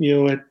eaten,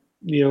 at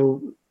you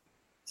know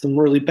some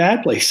really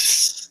bad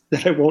places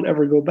that I won't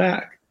ever go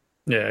back.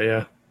 Yeah,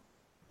 yeah.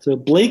 So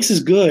Blake's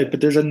is good,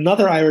 but there's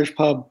another Irish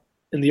pub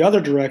in the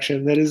other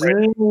direction that is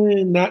Right.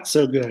 not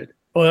so good.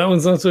 Oh, that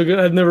one's not so good.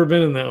 I've never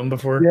been in that one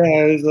before.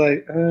 Yeah, it's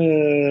like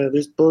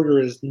this burger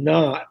is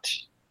not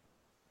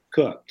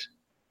cooked.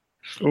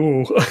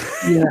 Oh,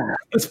 Yeah,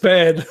 that's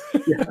bad.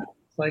 yeah.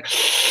 It's like,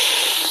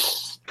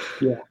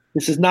 yeah,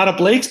 this is not a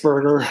Blake's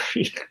burger.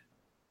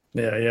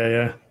 Yeah, yeah,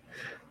 yeah.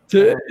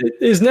 So,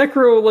 is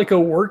Necro like a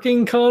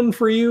working con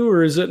for you,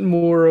 or is it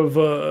more of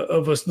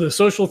the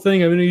social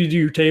thing? I mean, you do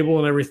your table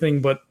and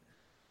everything, but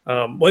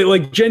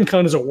like Gen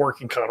Con is a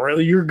working con, right?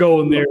 Like you're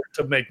going there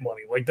to make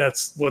money. Like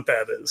that's what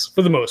that is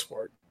for the most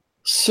part.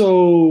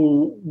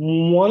 So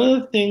one of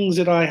the things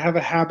that I have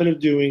a habit of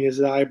doing is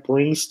that I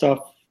bring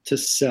stuff to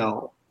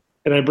sell,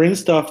 and I bring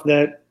stuff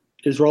that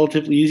is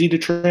relatively easy to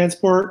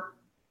transport,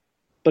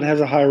 but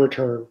has a high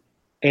return.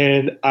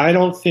 And I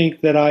don't think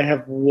that I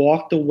have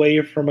walked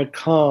away from a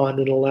con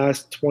in the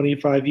last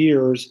 25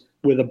 years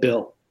with a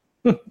bill.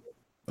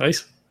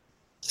 Nice.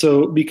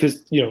 So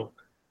because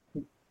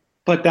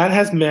but that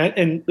has meant,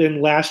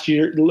 and last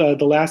year, the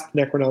last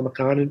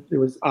Necronomicon, it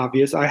was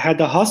obvious I had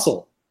to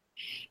hustle,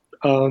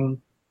 and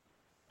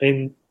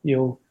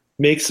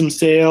make some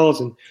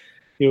sales and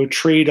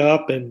trade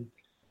up and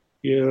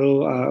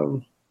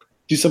do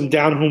some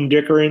down home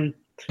dickering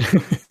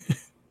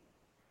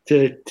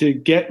to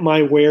get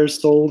my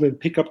wares sold and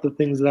pick up the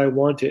things that I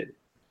wanted.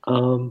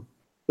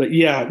 But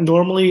yeah,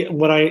 normally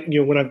when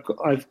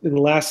I've in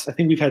the last, I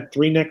think we've had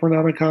 3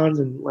 Necronomicons,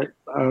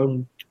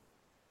 and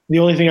the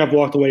only thing I've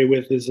walked away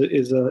with is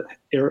a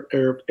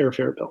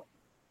airfare bill.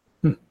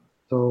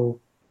 So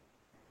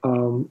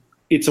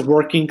it's a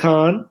working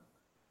con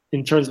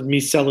in terms of me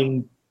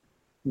selling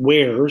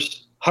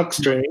wares,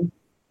 huckstering,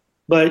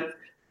 but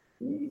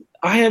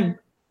I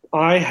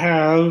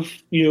have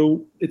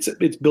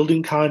it's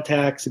building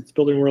contacts, it's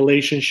building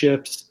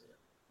relationships,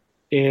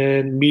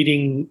 and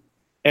meeting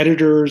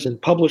editors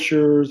and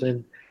publishers,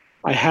 and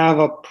I have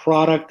a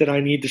product that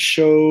I need to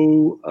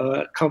show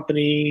a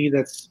company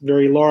that's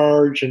very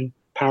large and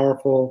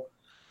powerful,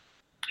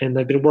 and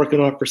I've been working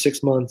on it for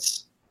 6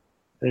 months,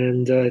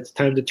 and it's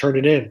time to turn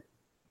it in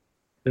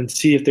and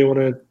see if they want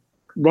to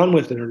run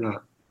with it or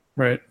not.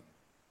 Right.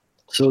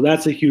 So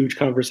that's a huge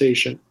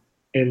conversation,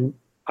 and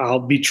I'll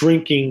be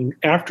drinking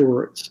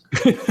afterwards.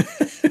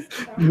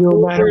 No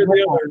matter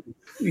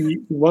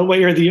one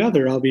way or the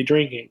other, I'll be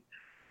drinking.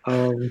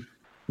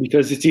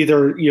 Because it's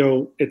either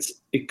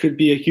it could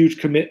be a huge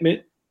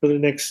commitment for the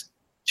next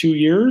 2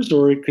 years,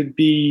 or it could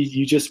be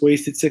you just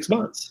wasted 6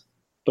 months.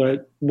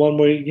 But one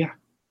way,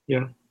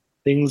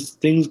 things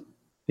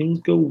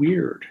go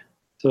weird.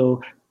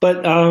 So,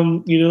 but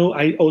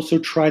I also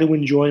try to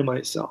enjoy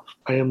myself.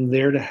 I am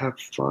there to have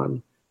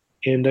fun,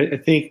 and I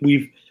think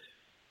we've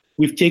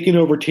taken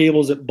over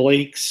tables at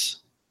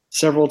Blake's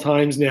several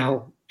times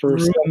now for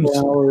several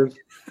hours,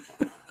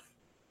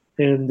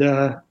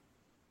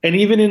 and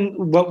even in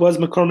what was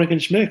McCormick and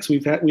Schmick's, we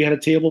had a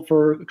table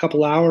for a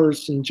couple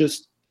hours and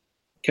just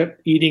kept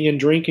eating and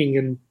drinking.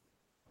 And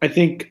I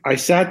think I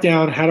sat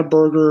down, had a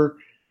burger,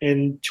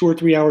 and 2 or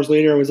 3 hours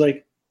later, I was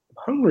like, I'm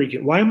hungry.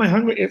 Why am I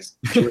hungry? It's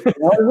 2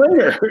 hours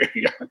later.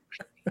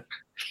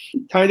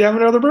 Time to have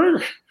another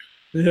burger.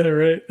 Yeah,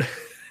 right.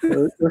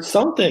 or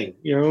something,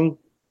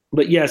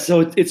 But yeah,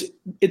 so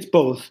it's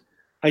both.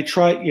 I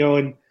try,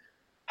 and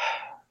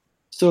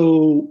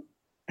so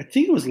I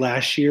think it was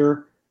last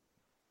year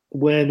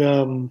when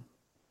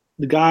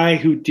the guy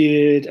who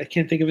did, I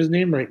can't think of his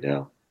name right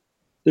now,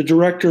 the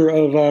director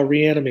of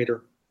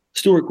Reanimator,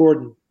 Stuart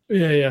Gordon.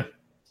 Yeah.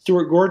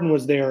 Stuart Gordon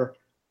was there.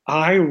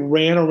 I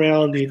ran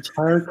around the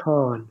entire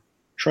con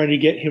trying to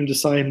get him to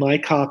sign my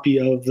copy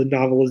of the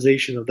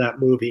novelization of that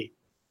movie,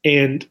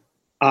 and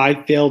I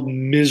failed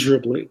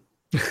miserably.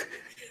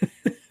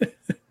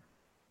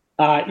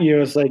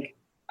 It's like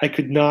I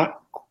could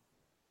not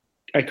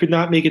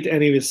make it to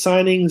any of his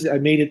signings. I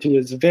made it to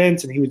his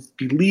events, and he would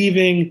be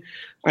leaving.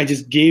 I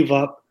just gave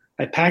up.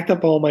 I packed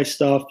up all my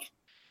stuff,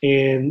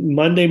 and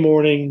Monday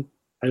morning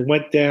I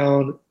went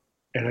down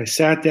and I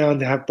sat down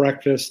to have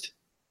breakfast.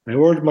 I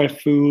ordered my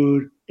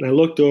food, and I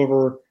looked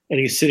over, and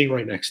he's sitting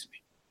right next to me.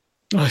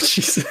 Oh,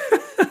 jeez.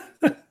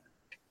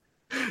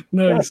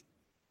 Nice.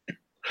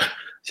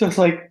 So it's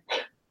like,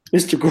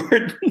 Mr.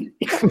 Gordon.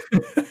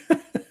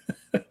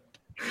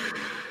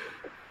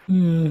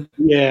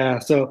 Yeah.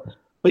 So,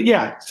 but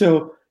yeah.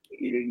 So,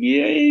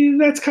 yeah,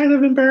 that's kind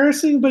of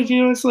embarrassing. But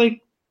it's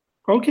like,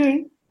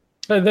 okay.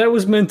 That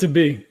was meant to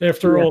be.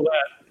 After all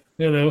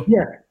that,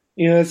 Yeah.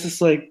 It's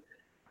just like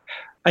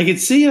I could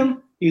see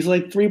him. He's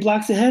like 3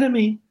 blocks ahead of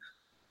me.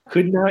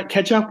 Could not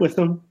catch up with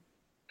him.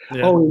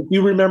 Yeah. Oh,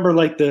 you remember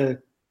like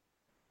the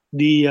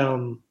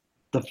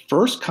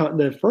first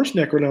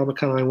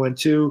Necronomicon I went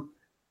to?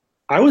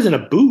 I was in a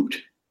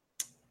boot.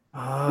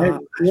 I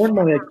torn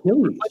my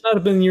Achilles. Might not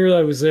have been the year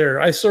I was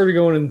there. I started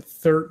going in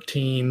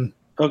 2013.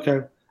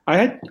 Okay,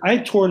 I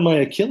had torn my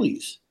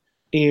Achilles,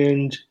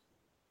 and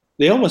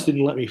they almost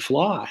didn't let me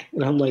fly.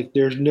 And I'm like,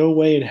 there's no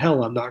way in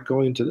hell I'm not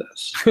going to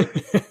this.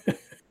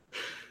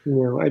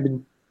 I've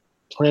been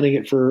planning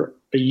it for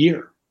a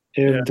year.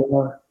 And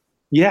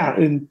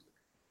and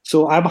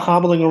so I'm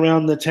hobbling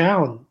around the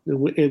town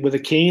with a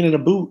cane and a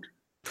boot.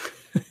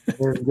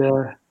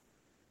 And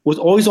was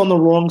always on the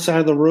wrong side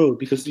of the road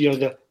because,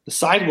 the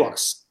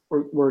sidewalks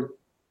were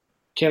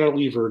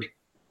cantilevered.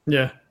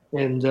 Yeah.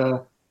 And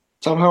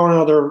somehow or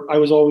another, I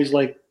was always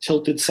like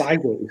tilted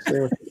sideways.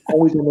 They were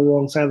always on the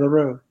wrong side of the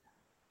road.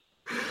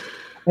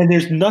 And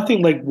there's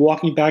nothing like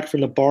walking back from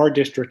the bar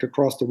district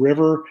across the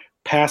river,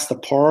 past the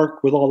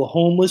park with all the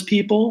homeless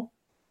people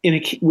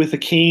with a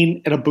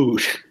cane and a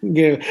boot.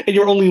 And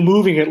you're only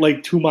moving at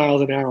like 2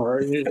 miles an hour.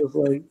 And it was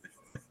like,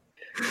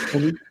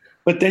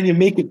 but then you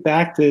make it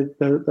back to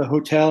the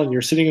hotel, and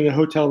you're sitting in the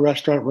hotel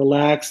restaurant,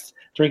 relaxed,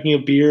 drinking a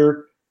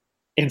beer,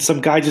 and some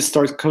guy just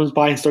comes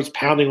by and starts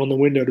pounding on the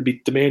window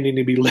demanding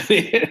to be let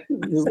in.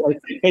 And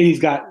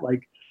he's got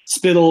like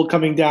spittle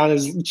coming down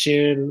his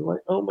chin, and like,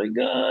 oh my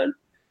god!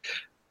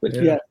 But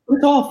yeah,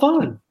 it's all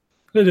fun.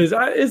 It is.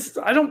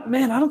 I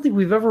don't think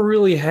we've ever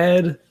really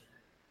had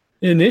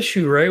an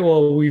issue, right?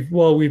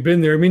 While we've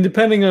been there. I mean,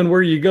 depending on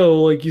where you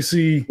go, like you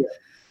see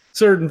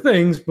certain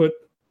things, but.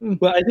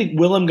 Well, I think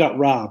Willem got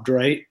robbed,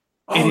 right?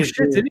 Oh,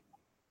 shit, did he?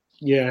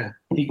 Yeah.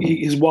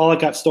 His wallet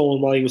got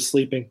stolen while he was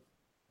sleeping.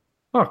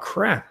 Oh,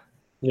 crap.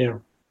 Yeah.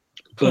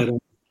 But,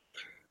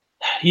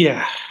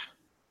 yeah.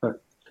 But,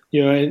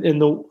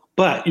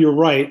 but you're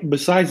right.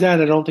 Besides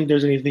that, I don't think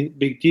there's anything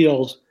big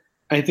deals.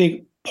 I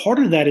think part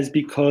of that is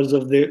because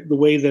of the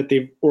way that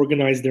they've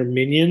organized their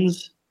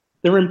minions.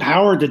 They're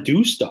empowered to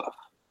do stuff.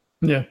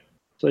 Yeah.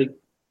 It's like,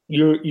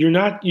 you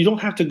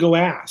don't have to go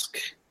ask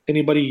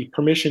anybody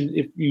permission.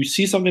 If you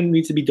see something that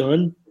needs to be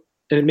done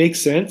and it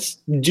makes sense,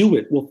 do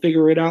it. We'll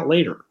figure it out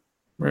later.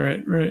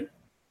 Right.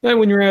 And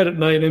when you're out at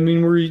night, I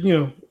mean,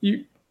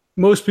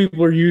 most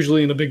people are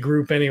usually in a big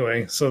group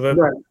anyway, so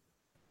that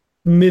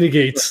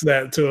mitigates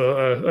that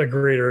to a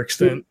greater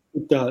extent.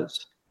 It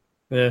does.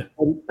 Yeah.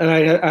 And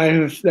I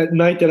have that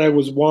night that I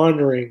was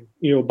wandering,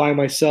 by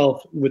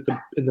myself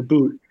in the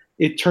boot.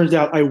 It turns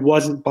out I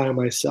wasn't by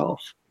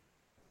myself.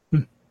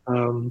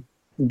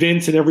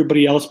 Vince and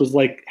everybody else was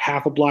like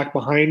half a block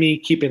behind me,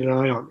 keeping an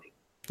eye on me.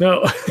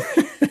 No.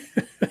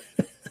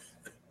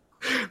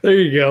 There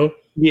you go.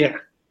 Yeah.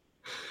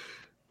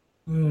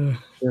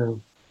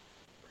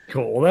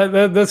 Cool.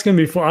 That's gonna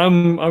be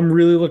fun. I'm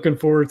really looking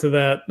forward to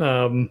that.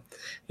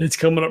 It's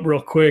coming up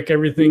real quick.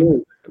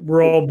 Everything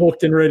we're all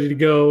booked and ready to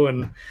go.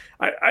 And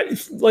I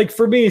like,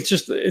 for me, it's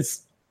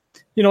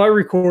I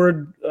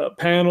record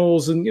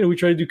panels, and we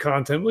try to do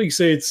content. Like you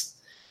say, it's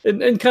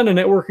and kind of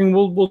networking.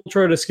 We'll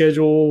try to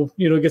schedule,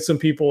 get some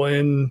people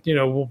in.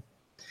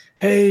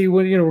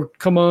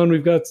 Come on,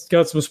 we've got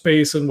some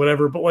space and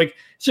whatever. But like,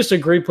 it's just a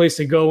great place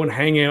to go and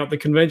hang out. The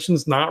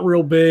convention's not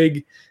real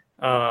big.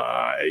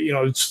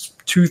 It's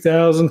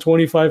 2,000,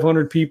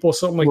 2,500 people,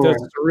 something like that.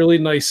 It's a really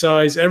nice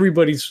size.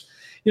 Everybody's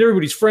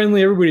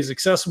friendly. Everybody's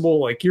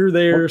accessible. Like, you're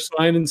there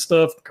signing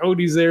stuff.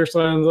 Cody's there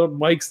signing stuff.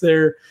 Mike's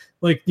there.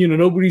 Like,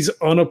 nobody's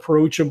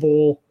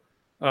unapproachable.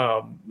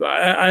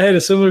 I had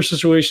a similar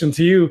situation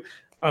to you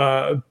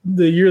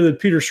the year that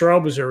Peter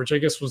Straub was there, which I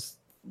guess was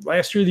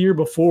last year, the year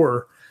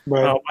before.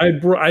 Right.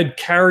 I'd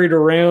carried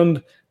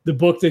around the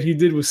book that he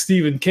did with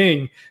Stephen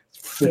King,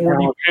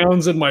 40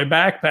 pounds in my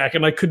backpack,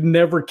 and I could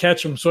never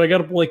catch him. So I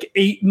got up like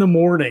 8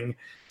 a.m.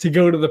 to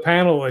go to the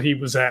panel that he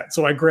was at.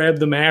 So I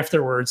grabbed him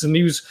afterwards, and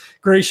he was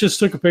gracious,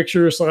 took a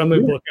picture, signed my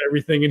book and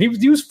everything. And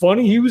he was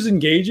funny. He was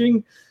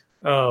engaging.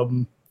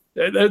 That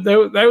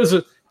was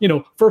a,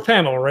 for a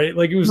panel, right?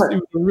 Like, it was a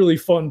really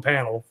fun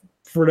panel,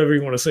 for whatever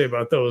you want to say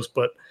about those.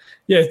 But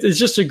yeah, it's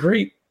just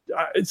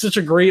it's such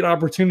a great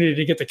opportunity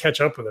to get to catch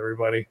up with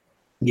everybody.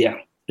 Yeah.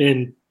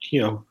 And,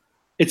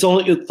 it's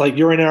like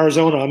you're in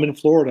Arizona, I'm in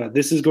Florida.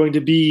 This is going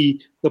to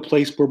be the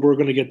place where we're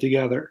going to get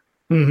together.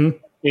 Mm-hmm.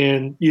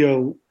 And,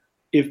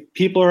 if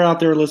people are out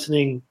there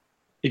listening,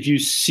 if you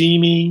see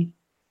me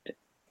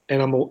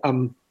and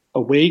I'm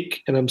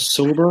awake and I'm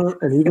sober,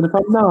 and even if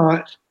I'm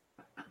not,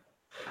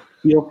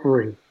 feel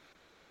free.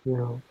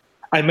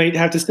 I might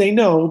have to say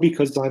no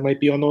because I might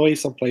be on the way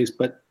someplace,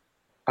 but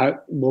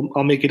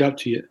I'll make it up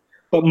to you.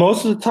 But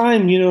most of the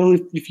time,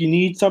 if you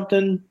need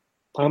something,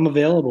 I'm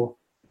available.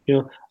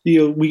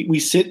 We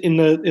sit in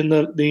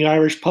the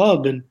Irish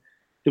pub, and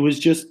it was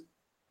just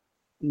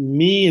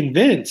me and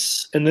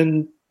Vince, and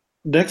then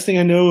next thing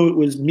I know, it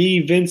was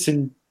me, Vince,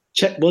 and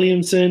Chet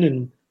Williamson,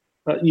 and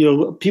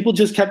people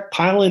just kept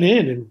piling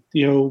in, and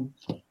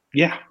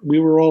we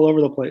were all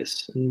over the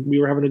place, and we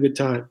were having a good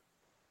time.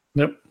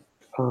 Yep.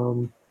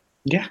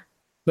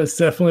 That's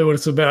definitely what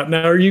it's about.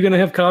 Now, are you going to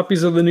have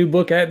copies of the new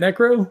book at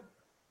Necro?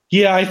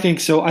 Yeah, I think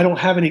so. I don't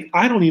have any.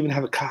 I don't even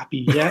have a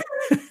copy yet.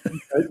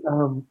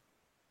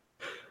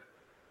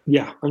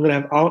 Yeah, I'm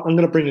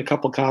gonna bring a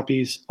couple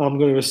copies. I'm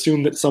going to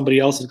assume that somebody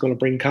else is going to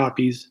bring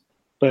copies.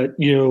 But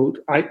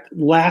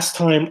last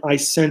time I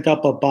sent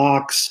up a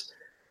box,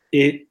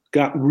 it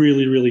got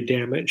really, really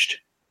damaged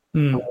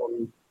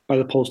by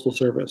the Postal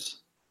Service.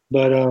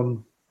 But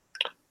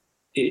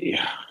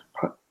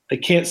I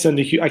can't send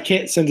a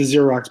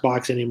Xerox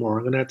box anymore.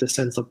 I'm gonna have to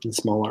send something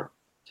smaller.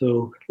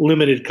 So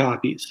limited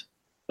copies.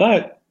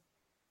 But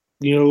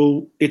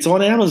it's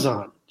on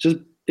Amazon. Just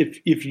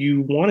if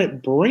you want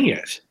it, bring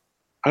it.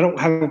 I don't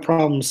have a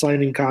problem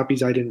signing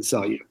copies I didn't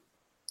sell you.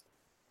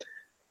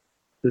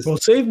 Well,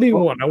 save me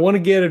one. I want to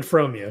get it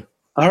from you.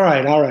 All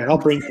right. I'll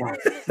bring one.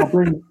 I'll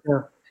bring.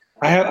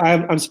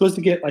 I'm supposed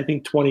to get, I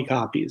think, 20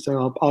 copies,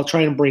 and I'll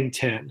try and bring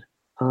 10.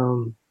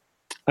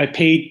 I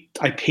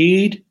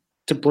paid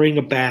to bring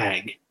a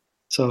bag,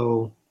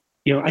 so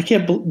I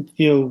can't.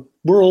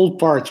 We're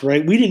old farts,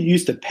 right? We didn't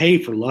used to pay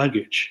for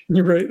luggage.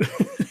 You're right.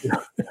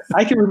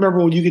 I can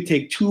remember when you could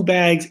take 2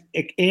 bags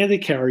and a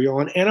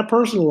carry-on and a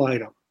personal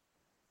item,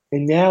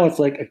 and now it's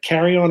like a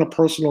carry-on, a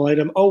personal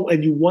item. Oh,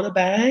 and you want a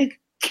bag?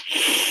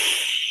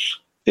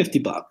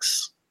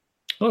 $50.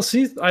 Well,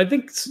 see, I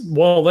think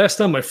last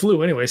time I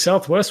flew anyway,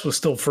 Southwest was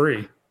still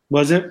free.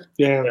 Was it?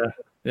 Yeah.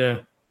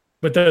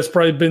 But that's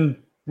probably been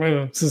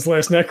since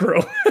last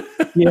Necro.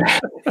 Yeah.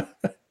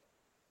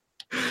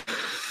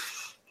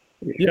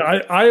 Yeah,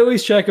 I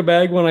always check a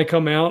bag when I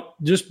come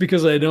out just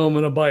because I know I'm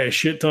going to buy a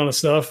shit ton of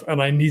stuff and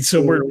I need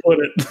somewhere to put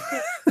it.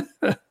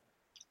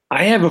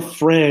 I have a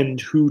friend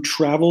who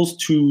travels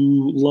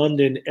to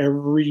London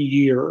every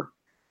year,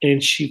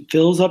 and she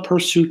fills up her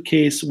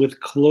suitcase with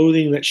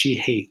clothing that she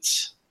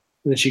hates.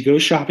 And then she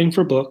goes shopping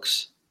for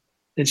books,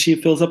 and she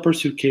fills up her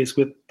suitcase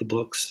with the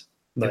books.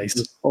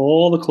 Nice.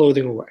 All the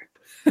clothing away.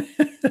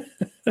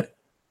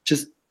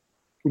 Just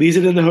leaves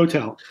it in the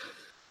hotel.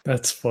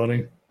 That's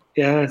funny.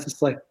 Yeah, it's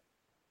just like,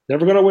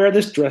 never going to wear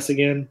this dress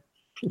again.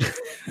 Don't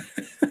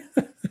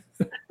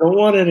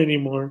want it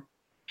anymore.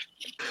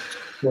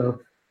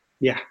 So,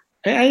 yeah.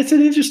 And it's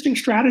an interesting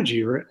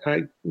strategy. Right?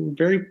 I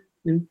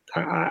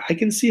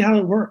can see how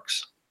it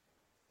works.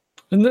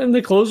 And then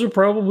the clothes are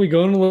probably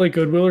going to like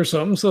Goodwill or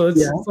something, so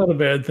it's not a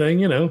bad thing,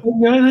 Yeah,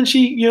 and then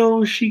she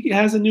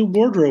has a new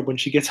wardrobe when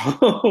she gets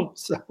home.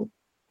 So,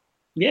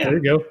 yeah. There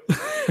you go.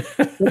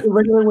 It's a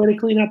regular way to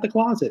clean out the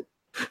closet.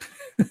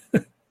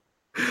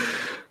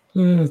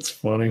 That's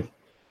funny.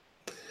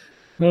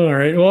 All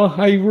right. Well,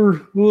 we're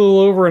a little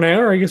over an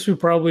hour. I guess we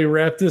probably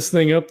wrap this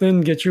thing up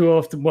then, get you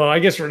off. Well, I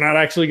guess we're not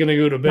actually going to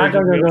go to bed.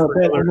 I'm going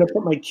to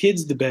put my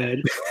kids to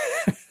bed,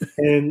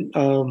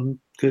 and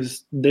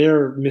because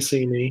they're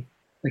missing me.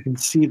 I can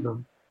see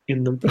them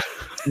in the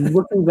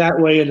looking that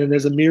way, and then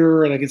there's a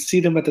mirror, and I can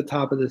see them at the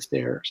top of the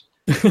stairs.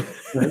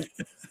 Right?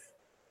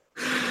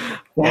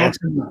 That's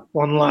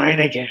online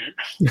again.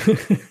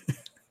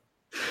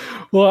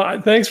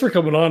 Well, thanks for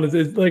coming on.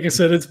 Like I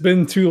said, it's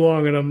been too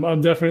long, and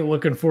I'm definitely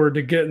looking forward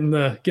to getting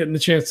the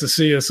chance to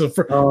see you. So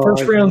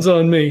first round's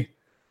on me.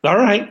 All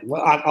right,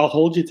 well, I'll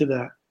hold you to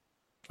that.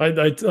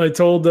 I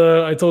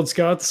told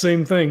Scott the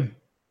same thing.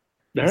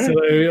 All right. So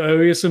I owe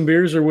you some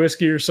beers or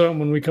whiskey or something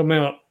when we come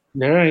out.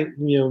 All right,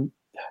 we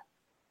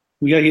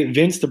gotta get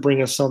Vince to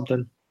bring us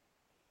something.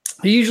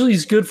 He usually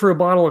is good for a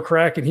bottle of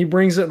crack, and he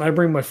brings it, and I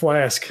bring my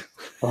flask.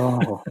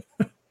 Oh.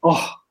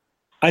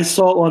 I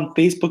saw it on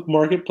Facebook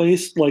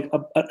Marketplace like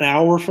an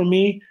hour from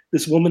me.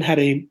 This woman had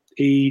a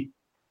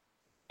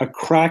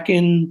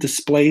Kraken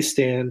display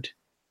stand.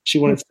 She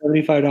wanted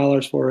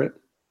 $75 for it.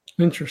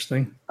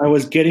 Interesting. I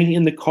was getting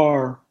in the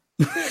car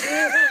because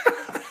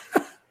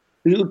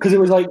it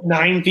was like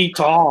 9 feet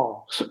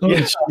tall.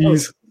 Oh,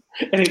 jeez.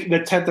 And the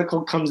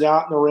tentacle comes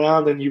out and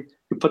around, and you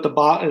put the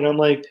bottle, and I'm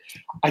like,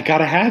 I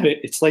gotta have it.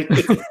 It's like,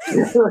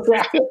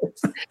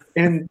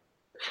 and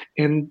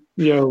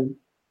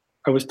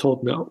I was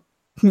told no.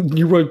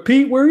 You wrote,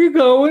 Pete, where are you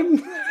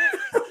going?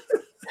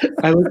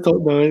 I was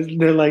told no.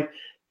 And they're like,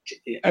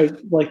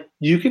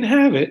 you can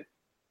have it.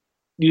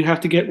 You have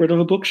to get rid of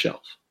a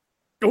bookshelf.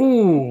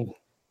 Oh,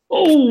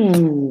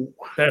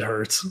 that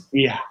hurts.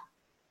 Yeah.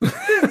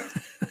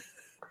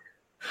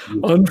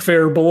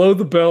 Unfair, below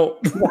the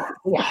belt.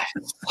 Yeah.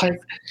 Like,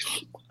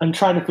 I'm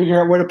trying to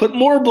figure out where to put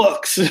more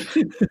books.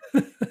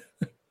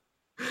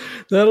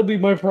 That'll be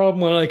my problem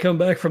when I come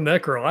back from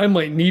Necro. I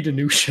might need a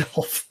new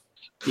shelf.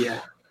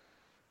 Yeah.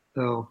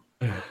 Oh.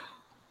 All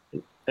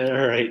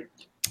right.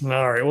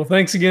 Well,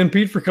 thanks again,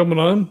 Pete, for coming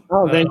on.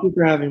 Oh, thank you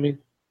for having me.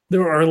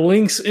 There are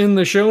links in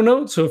the show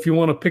notes, so if you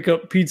want to pick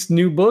up Pete's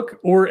new book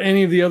or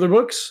any of the other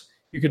books,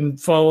 you can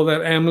follow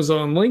that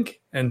Amazon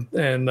link and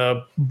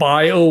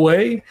buy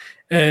away.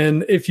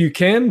 And if you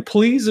can,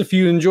 please, if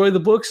you enjoy the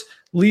books,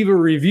 leave a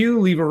review,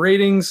 leave a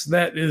ratings.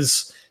 That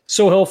is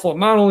so helpful,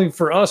 not only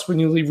for us when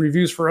you leave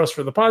reviews for us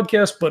for the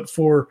podcast, but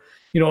for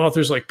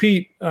authors like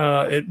Pete.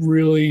 It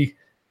really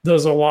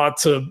does a lot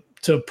to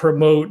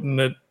promote, and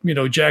it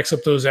jacks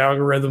up those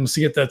algorithms to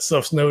get that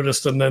stuff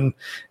noticed, and then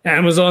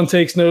Amazon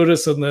takes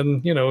notice, and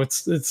then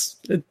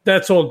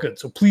that's all good.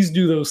 So please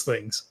do those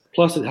things.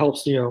 Plus, it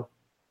helps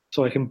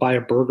so I can buy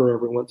a burger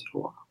every once in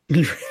a while.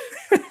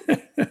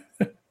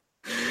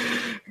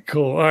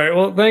 Cool. All right.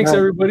 Well, thanks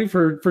everybody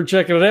for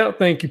checking it out.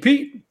 Thank you,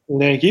 Pete.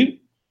 Thank you.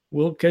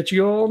 We'll catch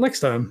you all next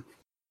time.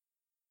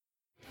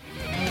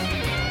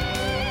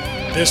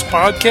 This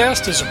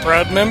podcast is a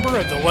proud member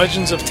of the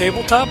Legends of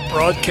Tabletop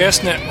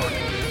Broadcast Network.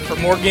 For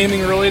more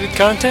gaming-related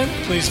content,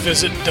 please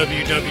visit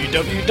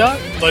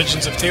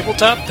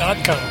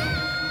www.legendsoftabletop.com.